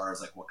 as far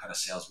as like what kind of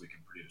sales we can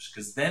produce.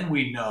 Because then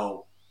we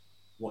know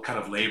what kind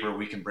of labor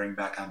we can bring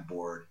back on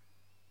board.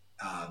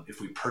 If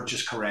we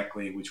purchase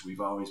correctly, which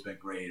we've always been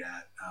great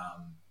at,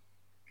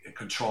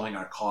 controlling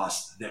our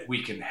costs, that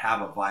we can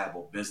have a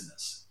viable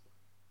business.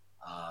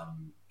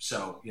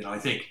 So, I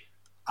think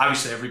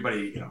obviously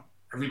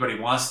everybody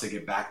wants to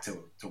get back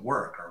to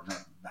work, or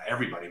not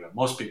everybody, but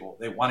most people,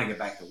 they want to get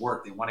back to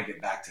work. They want to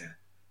get back to,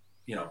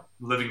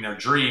 living their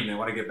dream. They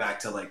want to get back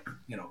to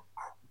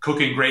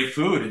cooking great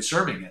food and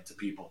serving it to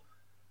people,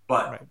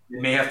 but right. They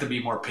may have to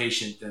be more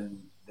patient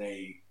than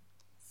they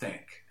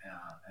think,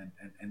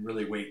 and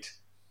really wait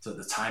till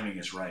the timing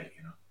is right,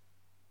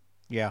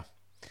 Yeah.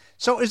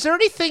 So is there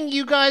anything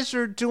you guys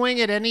are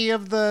doing at any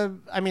of the,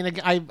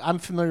 I'm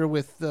familiar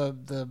with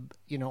the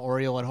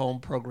Oreo at Home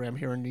program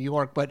here in New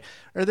York, but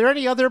are there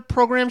any other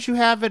programs you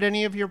have at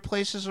any of your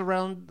places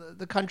around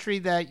the country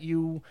that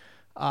you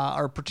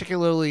are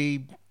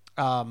particularly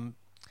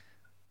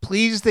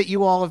pleased that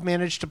you all have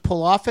managed to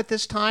pull off at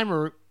this time,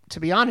 or to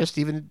be honest,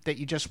 even that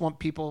you just want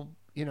people,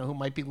 who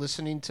might be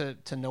listening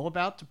to know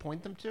about, to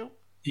point them to?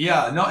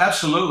 Yeah, no,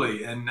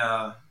 absolutely. And,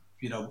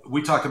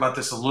 we talked about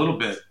this a little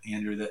bit,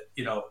 Andrew, that,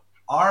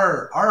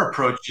 our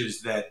approach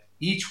is that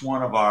each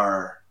one of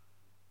our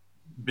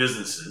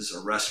businesses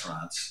or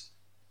restaurants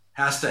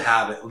has to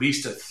have at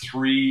least a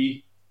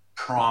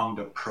 3-pronged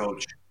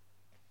approach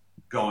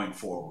going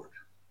forward.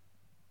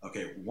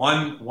 Okay,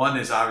 one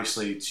is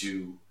obviously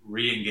to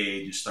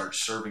re-engage and start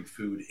serving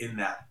food in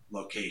that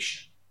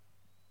location,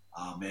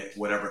 at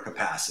whatever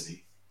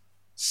capacity.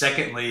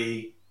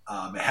 Secondly,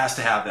 it has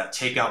to have that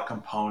takeout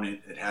component.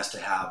 It has to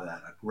have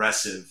that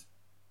aggressive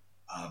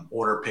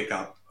order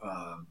pickup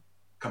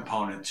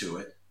component to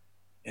it.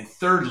 And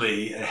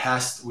thirdly,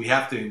 we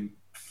have to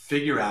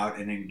figure out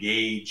and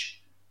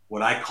engage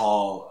what I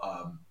call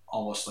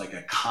almost like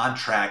a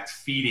contract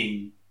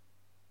feeding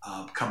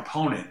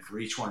component for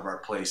each one of our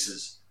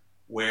places,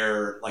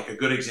 where, like, a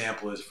good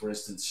example is, for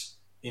instance,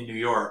 in New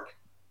York,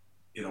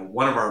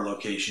 one of our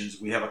locations,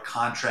 we have a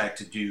contract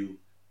to do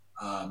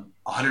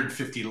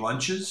 150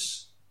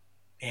 lunches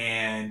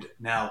and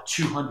now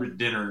 200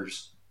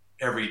 dinners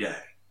every day.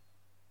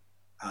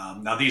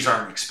 Now, these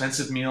aren't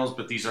expensive meals,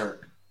 but these are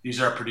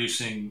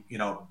producing,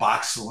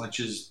 box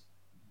lunches,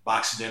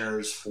 box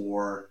dinners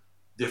for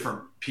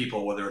different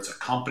people, whether it's a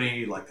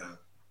company like a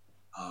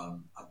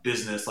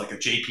business like a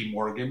JP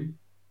Morgan.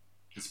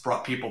 It's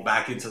brought people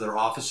back into their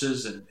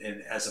offices,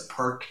 and as a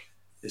perk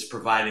is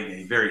providing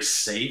a very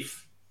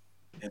safe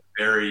and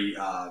very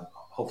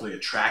hopefully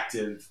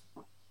attractive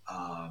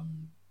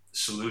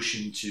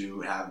solution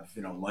to have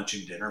lunch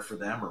and dinner for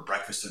them, or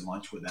breakfast and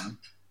lunch with them.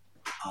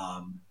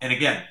 And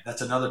again,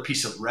 that's another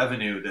piece of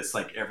revenue that's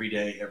like every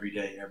day.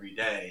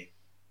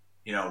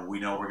 We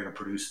know we're going to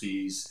produce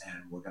these,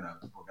 and we're going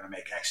to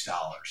make X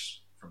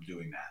dollars from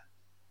doing that.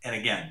 And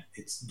again,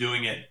 it's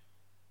doing it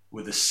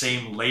with the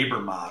same labor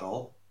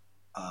model,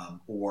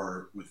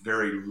 or with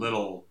very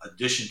little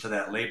addition to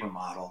that labor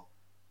model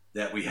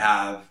that we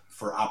have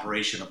for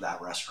operation of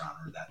that restaurant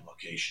or that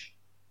location.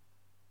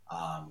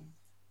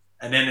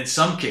 And then in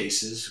some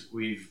cases,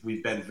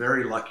 we've been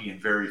very lucky and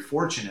very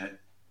fortunate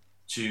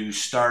to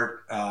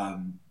start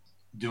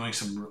doing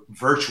some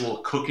virtual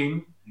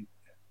cooking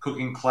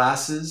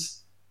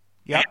classes.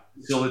 Yeah,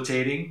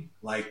 facilitating.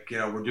 Like,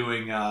 we're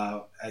doing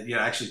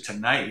actually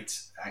tonight.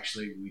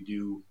 Actually, we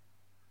do.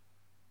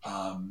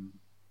 I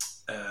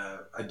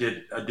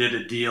did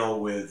a deal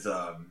with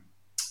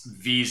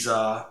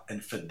Visa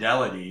and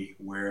Fidelity,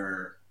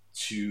 where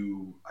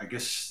I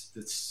guess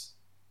it's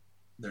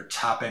their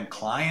top end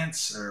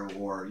clients, they're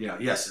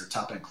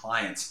top end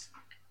clients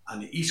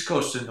on the East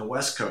Coast and the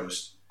West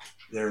Coast.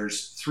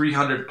 There's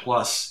 300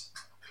 plus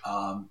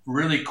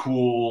really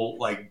cool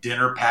like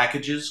dinner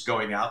packages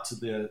going out to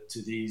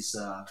these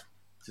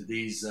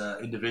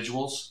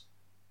individuals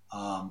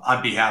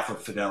on behalf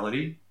of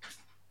Fidelity,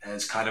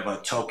 as kind of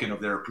a token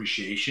of their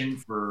appreciation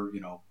for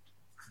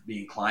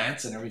being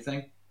clients and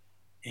everything.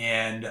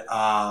 And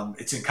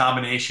it's in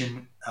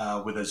combination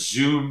with a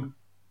Zoom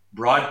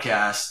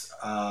broadcast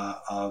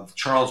of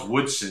Charles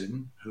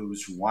Woodson,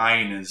 whose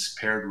wine is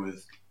paired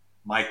with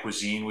my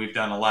cuisine. We've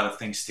done a lot of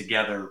things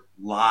together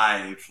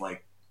live,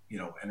 like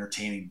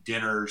entertaining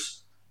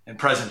dinners and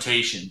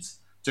presentations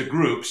to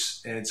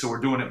groups, and so we're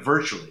doing it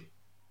virtually.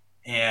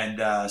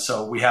 And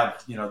so we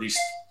have these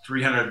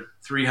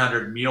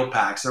 300 meal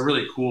packs. They're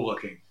really cool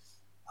looking,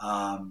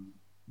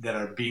 that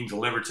are being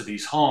delivered to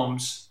these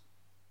homes.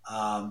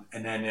 And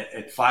then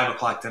at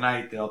 5:00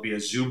 tonight, there'll be a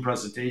Zoom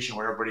presentation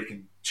where everybody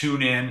can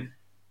tune in,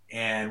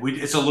 and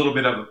it's a little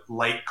bit of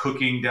light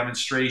cooking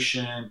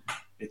demonstration.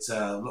 It's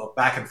a little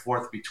back and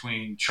forth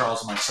between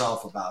Charles and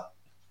myself about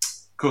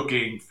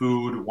cooking,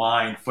 food,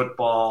 wine,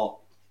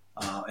 football,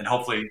 and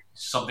hopefully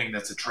something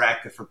that's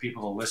attractive for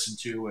people to listen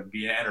to and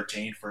be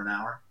entertained for an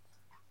hour,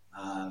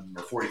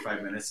 or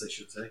 45 minutes, I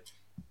should say.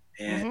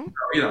 And,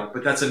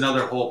 but that's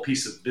another whole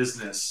piece of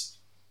business,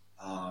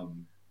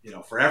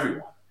 for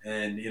everyone.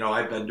 And,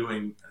 I've been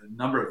doing a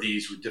number of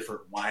these with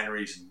different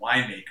wineries and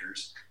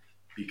winemakers.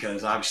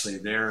 because obviously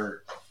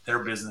their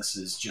business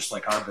is just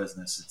like our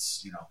business.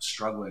 It's,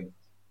 struggling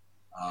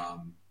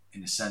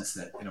in the sense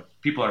that,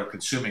 people are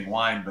consuming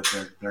wine, but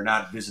they're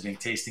not visiting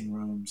tasting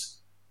rooms.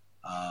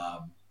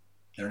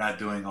 They're not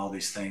doing all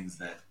these things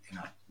that,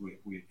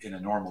 we in a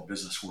normal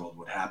business world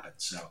would happen.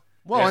 So,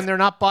 well, and they're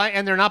not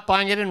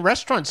buying it in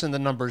restaurants in the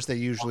numbers they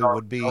usually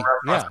would be.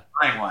 Yeah,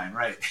 buying wine,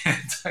 right?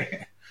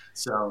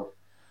 So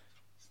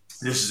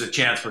this is a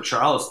chance for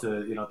Charles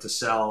to to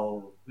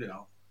sell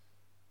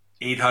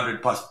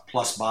 800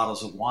 plus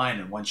bottles of wine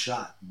in one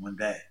shot in one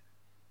day.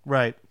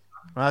 Right.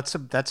 Well,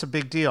 that's a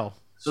big deal.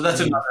 So that's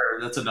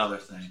another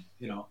thing.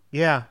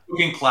 Yeah.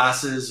 Cooking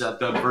classes. I've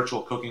done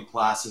virtual cooking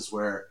classes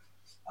where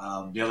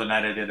the other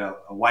night I did a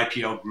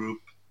YPO group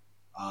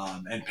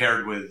and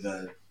paired with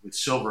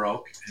Silver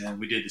Oak, and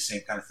we did the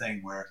same kind of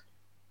thing where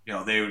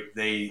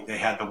they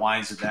had the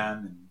wines of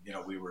them,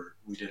 and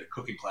we did a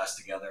cooking class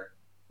together.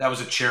 That was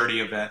a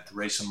charity event to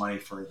raise some money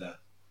for the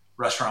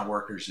restaurant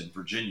workers in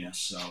Virginia.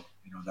 So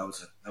that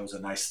was a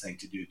nice thing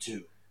to do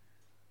too.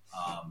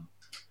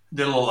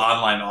 Did a little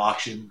online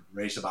auction,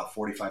 raised about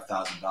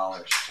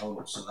 $45,000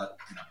 total. So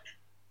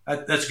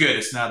that's good.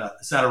 It's not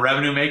a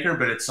revenue maker,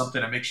 but it's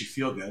something that makes you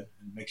feel good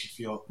and makes you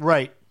feel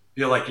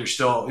like you're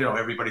still,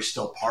 everybody's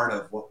still part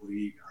of what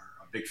we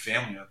are, a big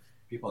family of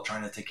people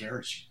trying to take care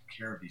of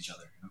each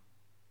other.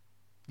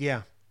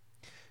 Yeah.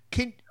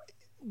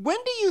 When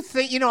do you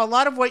think, a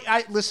lot of what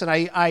I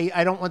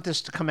don't want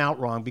this to come out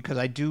wrong, because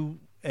I do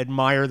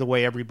admire the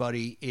way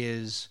everybody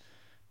is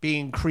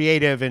being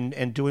creative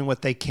and doing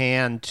what they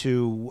can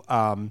to,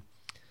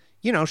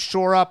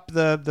 shore up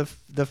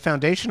the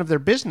foundation of their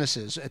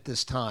businesses at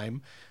this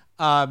time.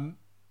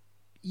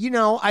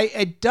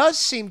 It does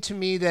seem to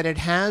me that it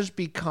has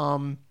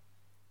become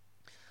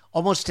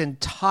almost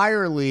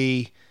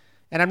entirely,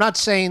 and I'm not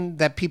saying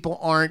that people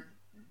aren't,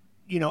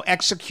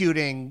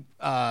 executing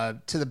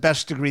to the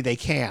best degree they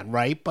can,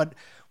 right? But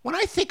when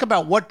I think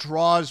about what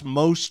draws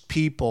most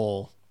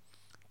people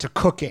to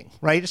cooking,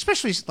 right,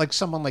 especially like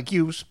someone like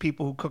you,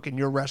 people who cook in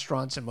your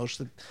restaurants, and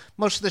most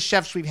of the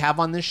chefs we have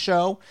on this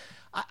show,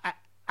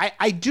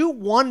 I do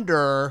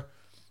wonder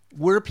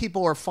where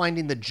people are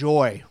finding the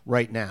joy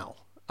right now.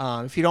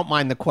 If you don't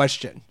mind the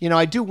question,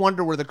 I do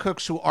wonder where the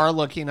cooks who are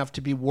lucky enough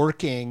to be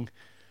working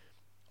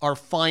are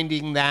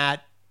finding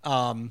that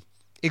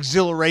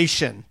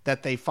exhilaration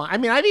that they find. I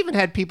mean, I've even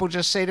had people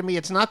just say to me,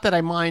 it's not that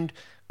I mind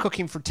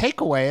cooking for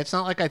takeaway. It's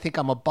not like I think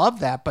I'm above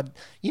that, but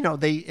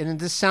and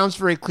this sounds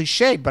very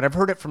cliched, but I've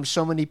heard it from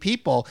so many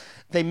people.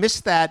 They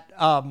miss that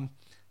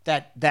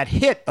that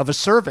hit of a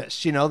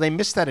service. They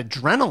miss that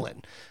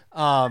adrenaline.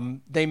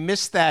 They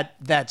miss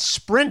that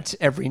sprint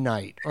every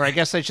night, or I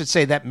guess I should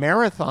say that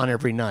marathon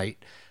every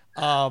night.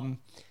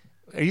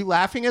 Are you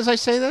laughing as I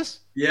say this?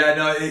 Yeah,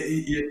 no,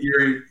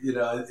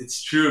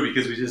 it's true,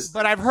 because we just.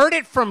 But I've heard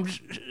it from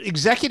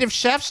executive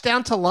chefs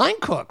down to line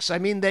cooks. I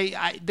mean,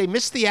 they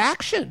miss the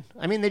action.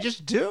 I mean, they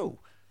just do.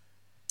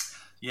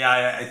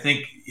 Yeah, I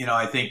think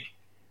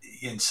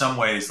in some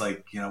ways,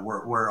 like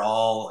we're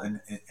all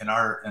in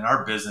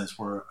our business,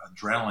 we're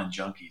adrenaline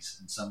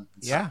junkies in some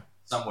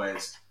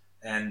ways,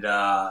 and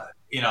I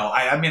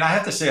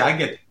have to say I'm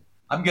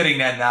getting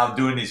that now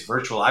doing these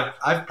virtual.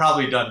 I've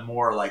probably done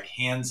more like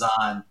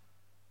hands-on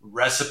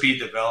recipe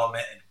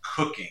development and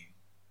cooking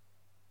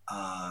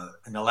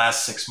in the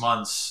last 6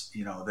 months,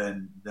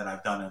 than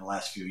I've done in the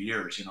last few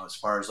years. As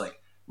far as like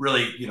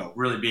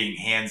really being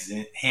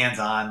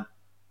hands-on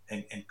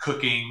and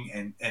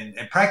cooking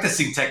and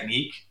practicing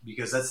technique,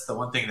 because that's the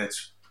one thing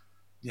that's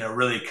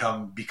really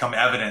become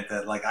evident,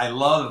 that like I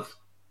love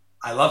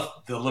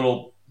the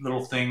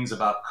little things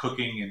about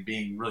cooking and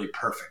being really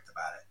perfect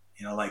about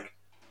it. Like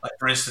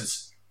for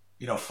instance,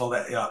 a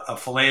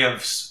fillet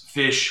of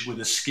fish with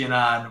the skin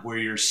on, where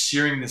you're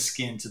searing the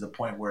skin to the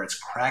point where it's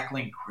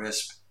crackling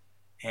crisp,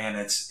 and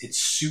it's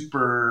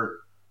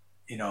super,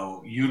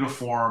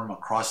 uniform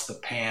across the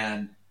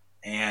pan,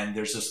 and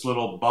there's this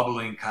little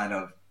bubbling kind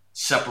of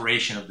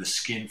separation of the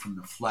skin from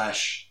the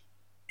flesh,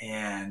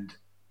 and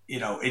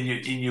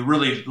you're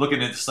really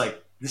looking at this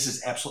like, this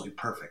is absolutely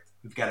perfect.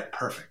 We've got it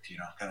perfect,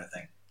 kind of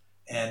thing,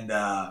 and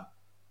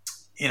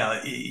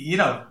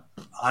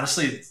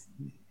honestly.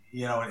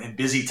 In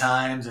busy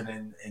times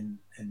and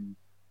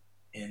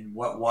in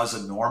what was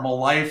a normal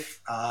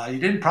life, you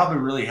didn't probably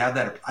really have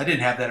that. I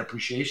didn't have that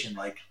appreciation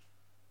like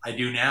I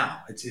do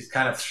now. It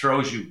kind of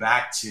throws you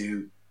back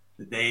to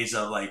the days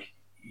of like,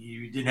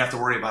 you didn't have to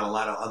worry about a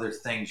lot of other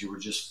things. You were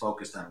just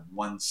focused on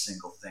one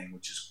single thing,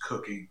 which is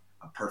cooking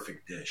a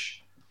perfect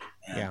dish.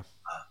 And,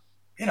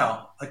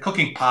 like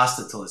cooking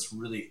pasta till it's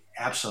really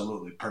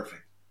absolutely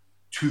perfect,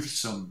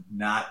 toothsome,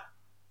 not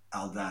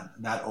al dente,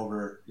 not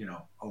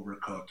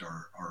overcooked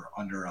or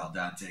under al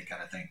dente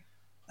kind of thing.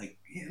 Like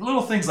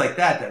little things like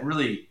that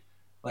really,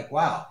 like,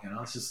 wow,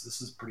 this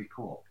is pretty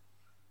cool.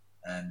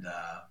 And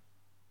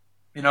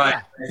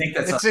I think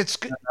that's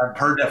I've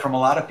heard that from a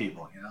lot of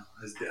people.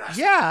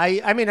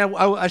 I mean,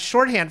 a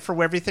shorthand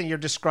for everything you're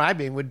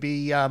describing would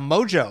be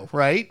mojo,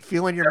 right?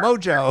 Feeling your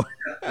mojo.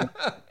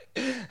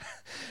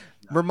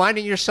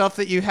 reminding yourself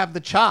that you have the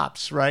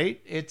chops,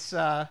 right? It's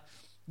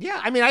yeah,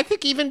 I mean, I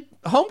think even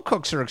home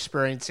cooks are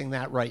experiencing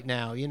that right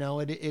now.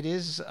 It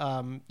is,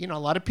 a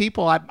lot of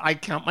people, I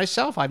count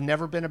myself, I've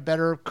never been a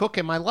better cook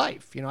in my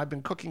life. I've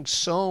been cooking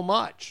so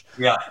much.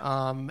 Yeah.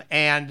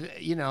 And,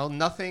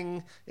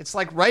 nothing, it's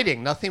like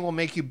writing. Nothing will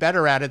make you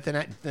better at it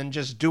than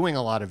just doing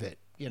a lot of it,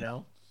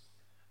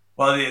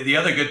 Well, the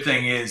other good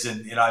thing is,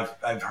 and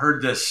I've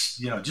heard this,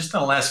 just in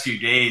the last few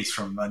days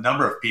from a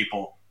number of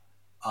people,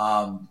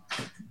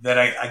 that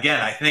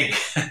I think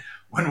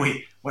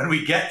when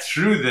we get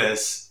through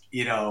this,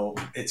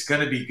 it's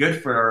going to be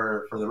good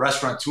for the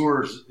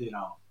restaurateurs,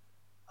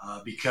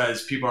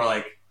 because people are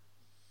like,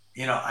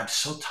 I'm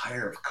so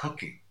tired of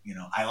cooking.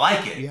 I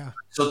like it. Yeah.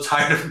 So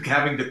tired of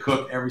having to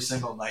cook every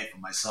single night for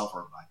myself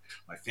or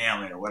my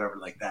family or whatever,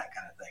 like that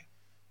kind of thing.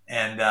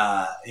 And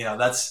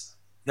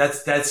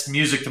that's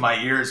music to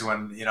my ears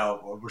when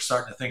we're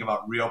starting to think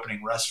about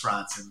reopening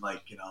restaurants and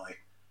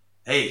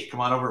hey, come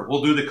on over.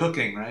 We'll do the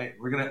cooking, right?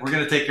 We're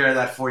gonna take care of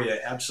that for you.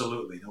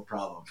 Absolutely, no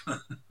problem.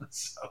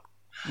 So,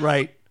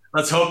 right.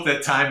 Let's hope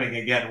that timing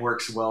again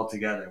works well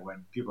together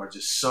when people are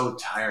just so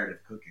tired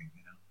of cooking.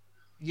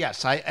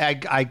 Yes,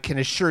 I can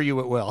assure you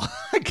it will.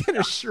 I can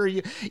assure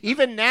you.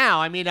 Even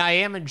now, I mean, I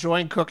am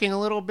enjoying cooking a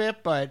little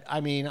bit, but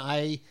I mean,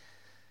 I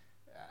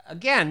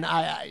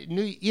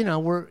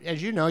knew,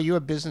 as you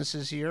have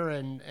businesses here,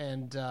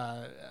 and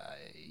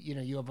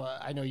you have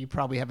I know you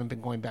probably haven't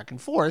been going back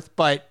and forth,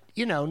 but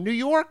New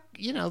York,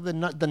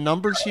 the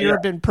numbers here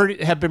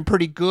have been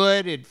pretty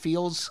good. It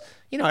feels,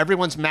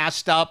 everyone's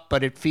masked up,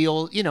 but it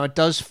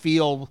does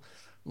feel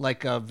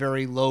like a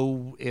very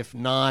low, if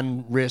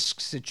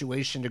non-risk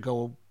situation to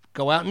go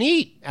out and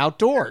eat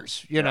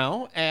outdoors,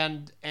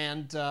 and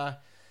it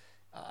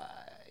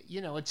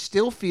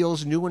still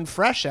feels new and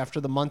fresh after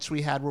the months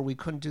we had where we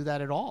couldn't do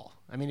that at all.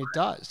 I mean, it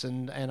does.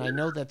 And I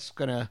know that's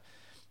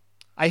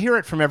I hear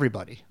it from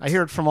everybody. I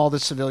hear it from all the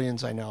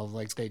civilians I know.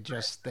 Like they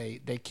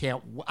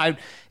can't,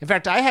 in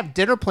fact, I have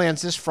dinner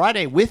plans this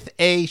Friday with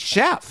a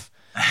chef.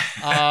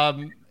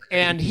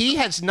 And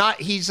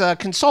he's a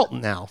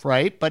consultant now,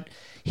 right? But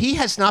he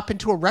has not been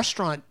to a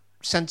restaurant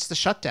since the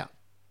shutdown.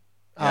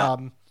 Yeah.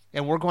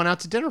 And we're going out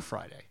to dinner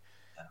Friday.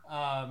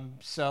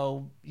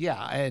 So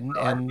yeah, and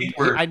I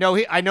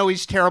I know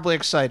he's terribly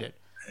excited.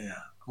 Yeah.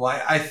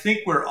 Well, I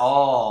think we're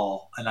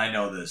all, and I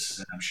know this,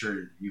 and I'm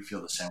sure you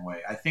feel the same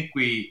way. I think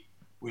we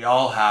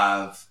all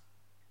have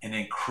an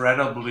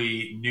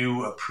incredibly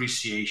new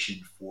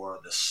appreciation for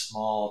the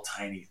small,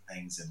 tiny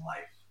things in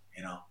life.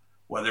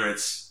 Whether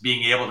it's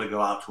being able to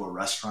go out to a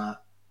restaurant,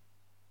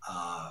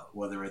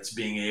 whether it's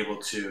being able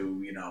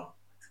to,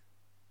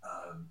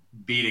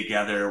 be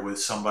together with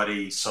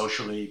somebody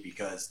socially,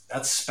 because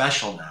that's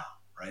special now,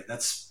 right?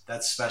 That's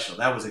special.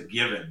 That was a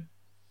given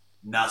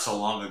not so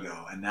long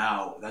ago, and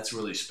now that's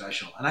really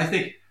special. And I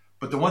think,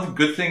 but the one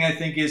good thing I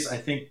think is,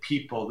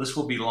 people, this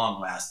will be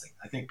long lasting.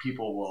 I think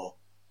people will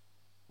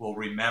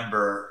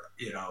remember,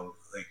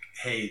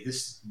 hey,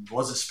 this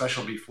wasn't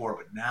special before,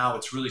 but now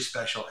it's really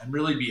special, and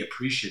really be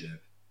appreciative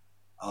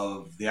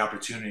of the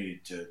opportunity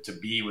to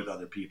be with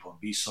other people and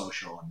be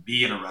social and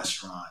be in a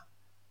restaurant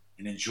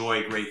and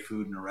enjoy great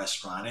food in a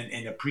restaurant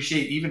and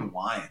appreciate even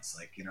wines.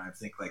 I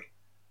think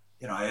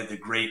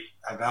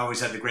I've always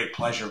had the great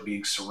pleasure of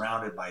being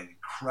surrounded by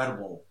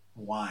incredible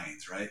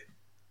wines, right?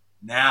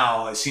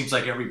 Now it seems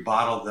like every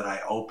bottle that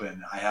I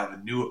open, I have a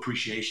new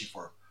appreciation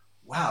for.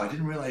 Wow, I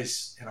didn't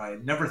realize, I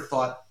never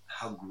thought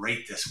how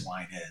great this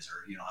wine is,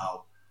 or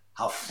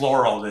how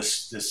floral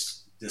this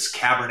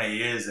Cabernet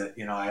is that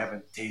I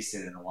haven't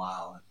tasted in a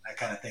while, and that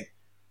kind of thing.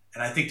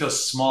 And I think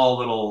those small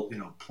little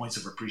points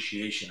of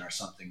appreciation are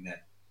something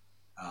that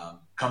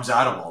comes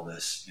out of all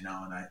this, and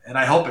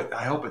I hope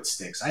it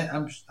sticks.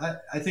 I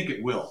think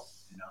it will.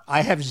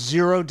 I have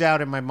zero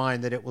doubt in my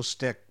mind that it will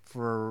stick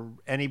for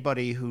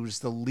anybody who's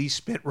the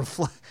least bit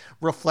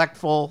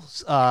reflectful,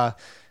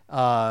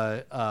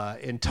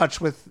 in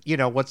touch with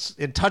what's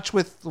in touch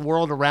with the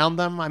world around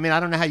them. I mean, I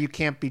don't know how you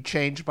can't be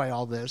changed by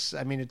all this.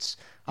 I mean, it's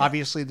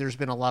obviously there's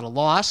been a lot of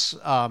loss,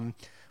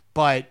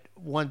 but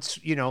once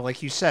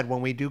like you said,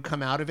 when we do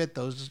come out of it,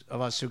 those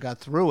of us who got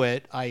through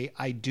it,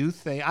 I do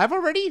think I've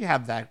already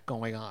have that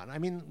going on. I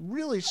mean,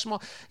 really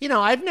small.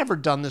 I've never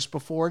done this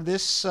before.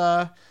 This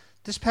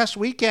past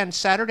weekend,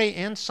 Saturday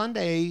and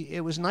Sunday,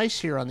 it was nice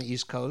here on the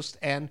East Coast,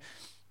 and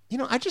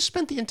I just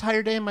spent the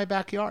entire day in my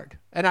backyard.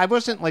 And I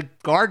wasn't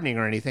like gardening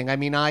or anything. I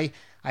mean, I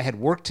had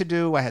work to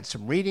do. I had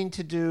some reading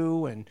to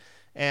do.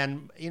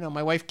 And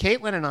my wife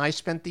Caitlin and I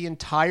spent the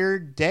entire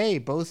day,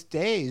 both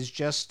days,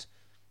 just,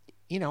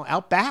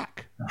 out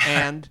back.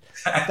 And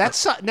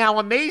that's now,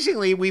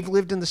 amazingly, we've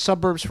lived in the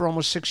suburbs for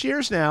almost 6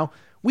 years now.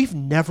 We've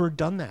never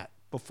done that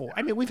before.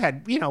 I mean, we've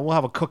had, we'll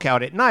have a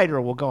cookout at night,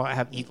 or we'll go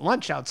eat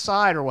lunch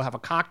outside, or we'll have a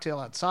cocktail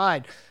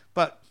outside.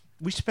 But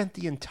we spent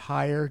the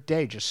entire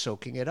day just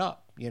soaking it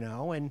up.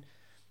 And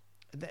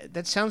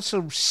that sounds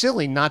so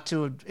silly not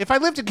to. If I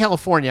lived in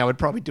California, I would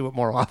probably do it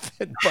more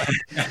often, but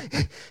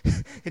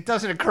it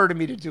doesn't occur to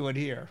me to do it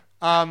here.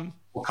 Well,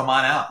 come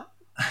on out.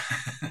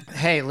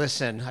 Hey,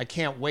 listen, I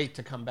can't wait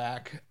to come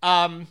back.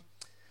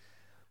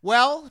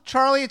 Well,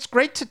 Charlie, it's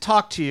great to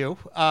talk to you.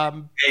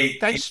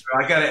 Thanks.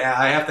 I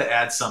have to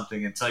add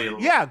something and tell you.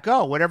 Yeah,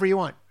 go whatever you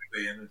want.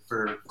 And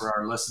for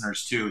our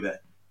listeners too,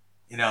 that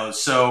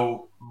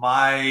so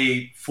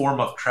my form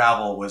of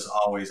travel was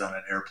always on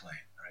an airplane,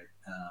 right?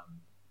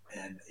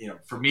 And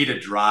for me to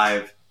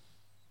drive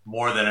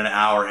more than an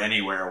hour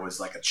anywhere was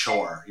like a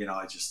chore.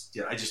 I just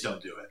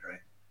don't do it,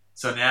 right?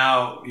 So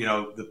now,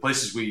 the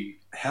places we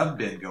have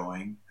been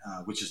going,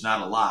 which is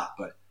not a lot,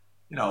 but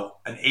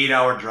an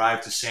 8-hour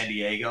drive to San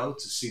Diego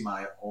to see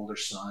my older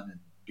son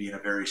and be in a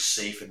very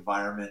safe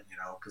environment,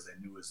 because I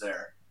knew it was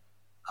there.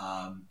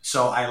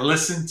 So I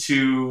listened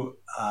to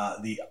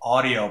the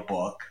audio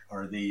book,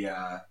 or the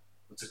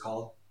what's it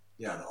called?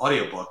 Yeah, the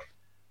audio book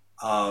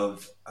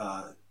of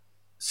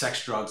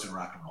Sex, Drugs, and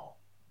Rock and Roll.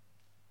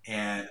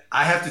 And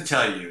I have to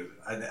tell you,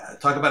 I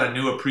talk about a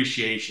new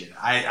appreciation.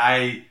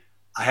 I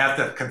have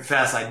to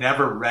confess, I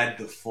never read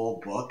the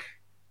full book.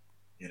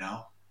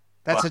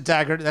 That's a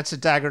dagger. That's a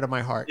dagger to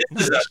my heart.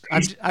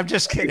 I'm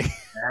just kidding.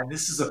 And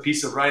this is a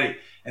piece of writing,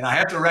 and I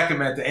have to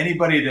recommend to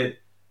anybody that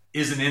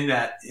isn't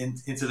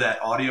into that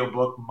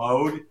audiobook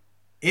mode.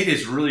 It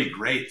is really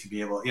great to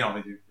be able,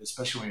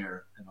 especially when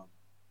you're in a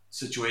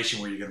situation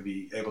where you're going to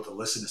be able to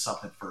listen to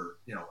something for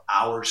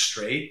hours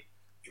straight.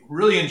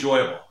 Really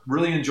enjoyable.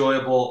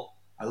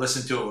 I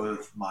listened to it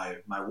with my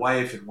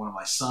wife and one of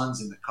my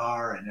sons in the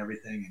car and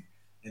everything,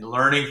 and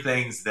learning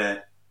things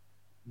that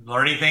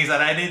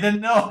I didn't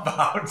know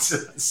about.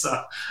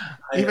 So,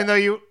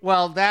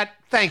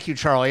 thank you,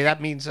 Charlie.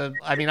 That means,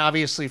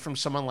 obviously from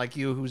someone like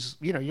you, who's,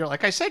 you're,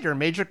 like I said, you're a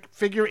major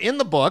figure in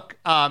the book.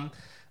 That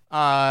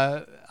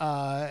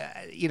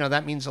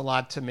means a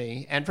lot to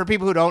me. And for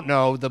people who don't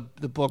know, the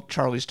book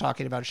Charlie's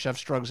talking about,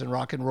 Chefs, Drugs, and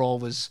Rock and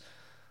Roll,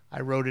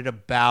 I wrote it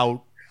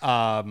about,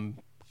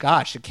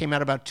 it came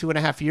out about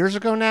 2.5 years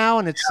ago now,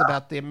 and it's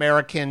about the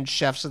American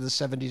chefs of the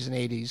 70s and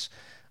 80s.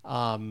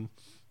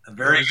 A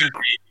very good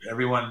read.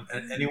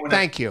 Anyone.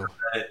 Thank you.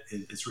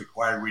 It's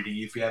required reading.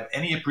 If you have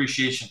any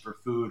appreciation for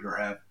food or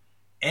have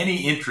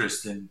any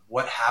interest in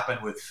what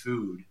happened with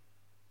food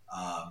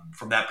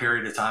from that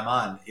period of time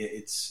on,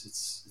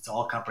 it's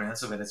all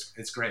comprehensive, and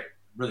it's great.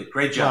 Really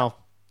great job.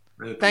 Well,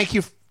 really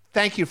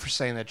thank you for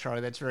saying that,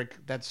 Charlie.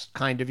 That's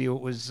kind of you.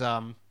 It was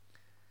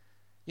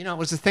it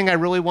was the thing I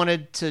really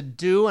wanted to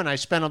do, and I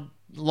spent a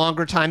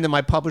longer time than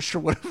my publisher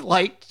would have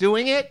liked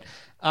doing it.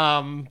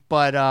 When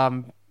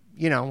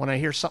I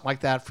hear something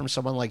like that from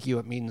someone like you,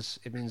 it means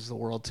the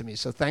world to me.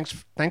 So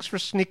thanks for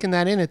sneaking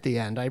that in at the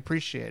end. I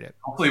appreciate it.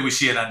 Hopefully we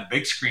see it on the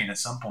big screen at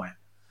some point.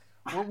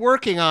 We're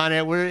working on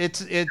it.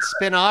 It's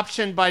been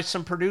optioned by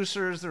some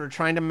producers that are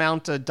trying to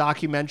mount a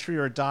documentary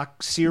or a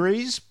doc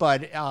series,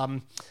 but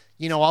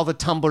all the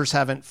tumblers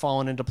haven't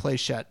fallen into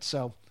place yet.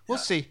 So we'll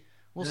see.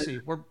 We'll see.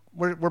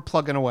 We're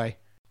plugging away.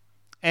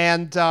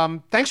 And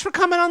thanks for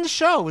coming on the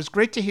show. It was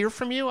great to hear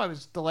from you. I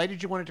was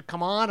delighted you wanted to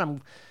come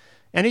on.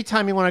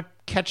 Anytime you want to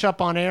catch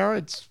up on air,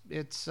 it's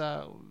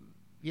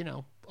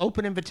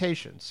open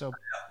invitation. So,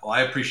 well,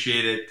 I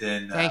appreciate it,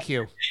 and thank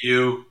you.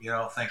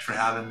 Thanks for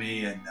having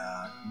me, and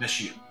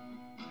miss you.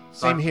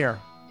 Same here.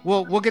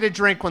 We'll get a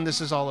drink when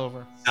this is all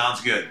over.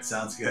 Sounds good.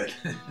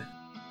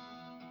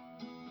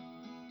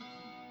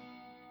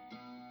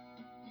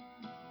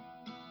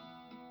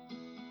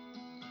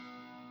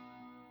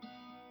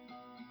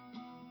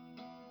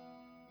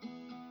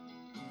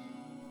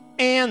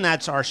 And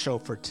that's our show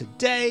for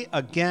today.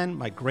 Again,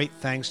 my great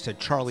thanks to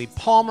Charlie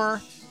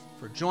Palmer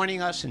for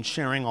joining us and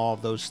sharing all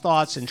of those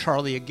thoughts. And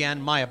Charlie,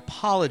 again, my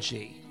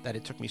apology that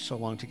it took me so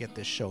long to get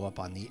this show up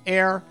on the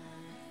air.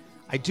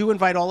 I do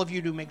invite all of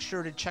you to make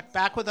sure to check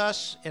back with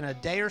us in a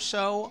day or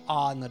so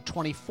on the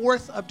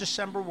 24th of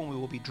December, when we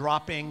will be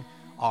dropping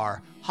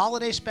our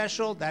holiday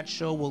special. That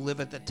show will live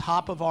at the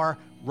top of our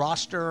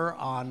roster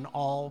on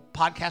all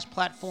podcast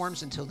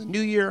platforms until the new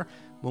year,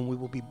 when we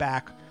will be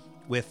back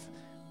with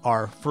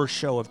our first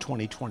show of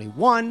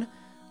 2021.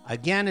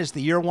 Again, as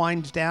the year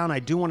winds down, I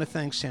do want to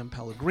thank San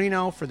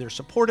Pellegrino for their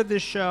support of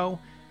this show.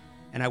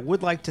 And I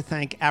would like to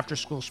thank After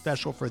School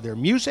Special for their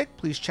music.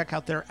 Please check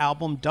out their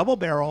album, Double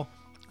Barrel,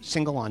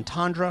 Single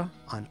Entendre,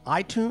 on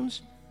iTunes.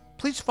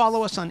 Please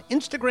follow us on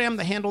Instagram.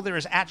 The handle there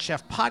is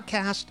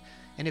 @ChefPodcast.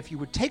 And if you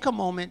would take a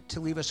moment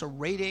to leave us a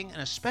rating,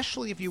 and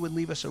especially if you would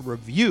leave us a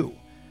review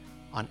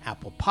on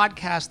Apple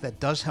Podcasts, that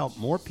does help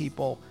more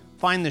people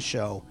find the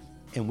show,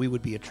 and we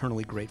would be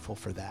eternally grateful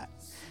for that.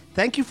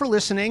 Thank you for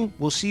listening.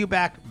 We'll see you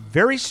back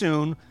very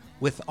soon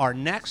with our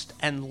next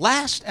and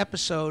last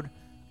episode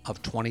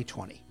of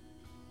 2020.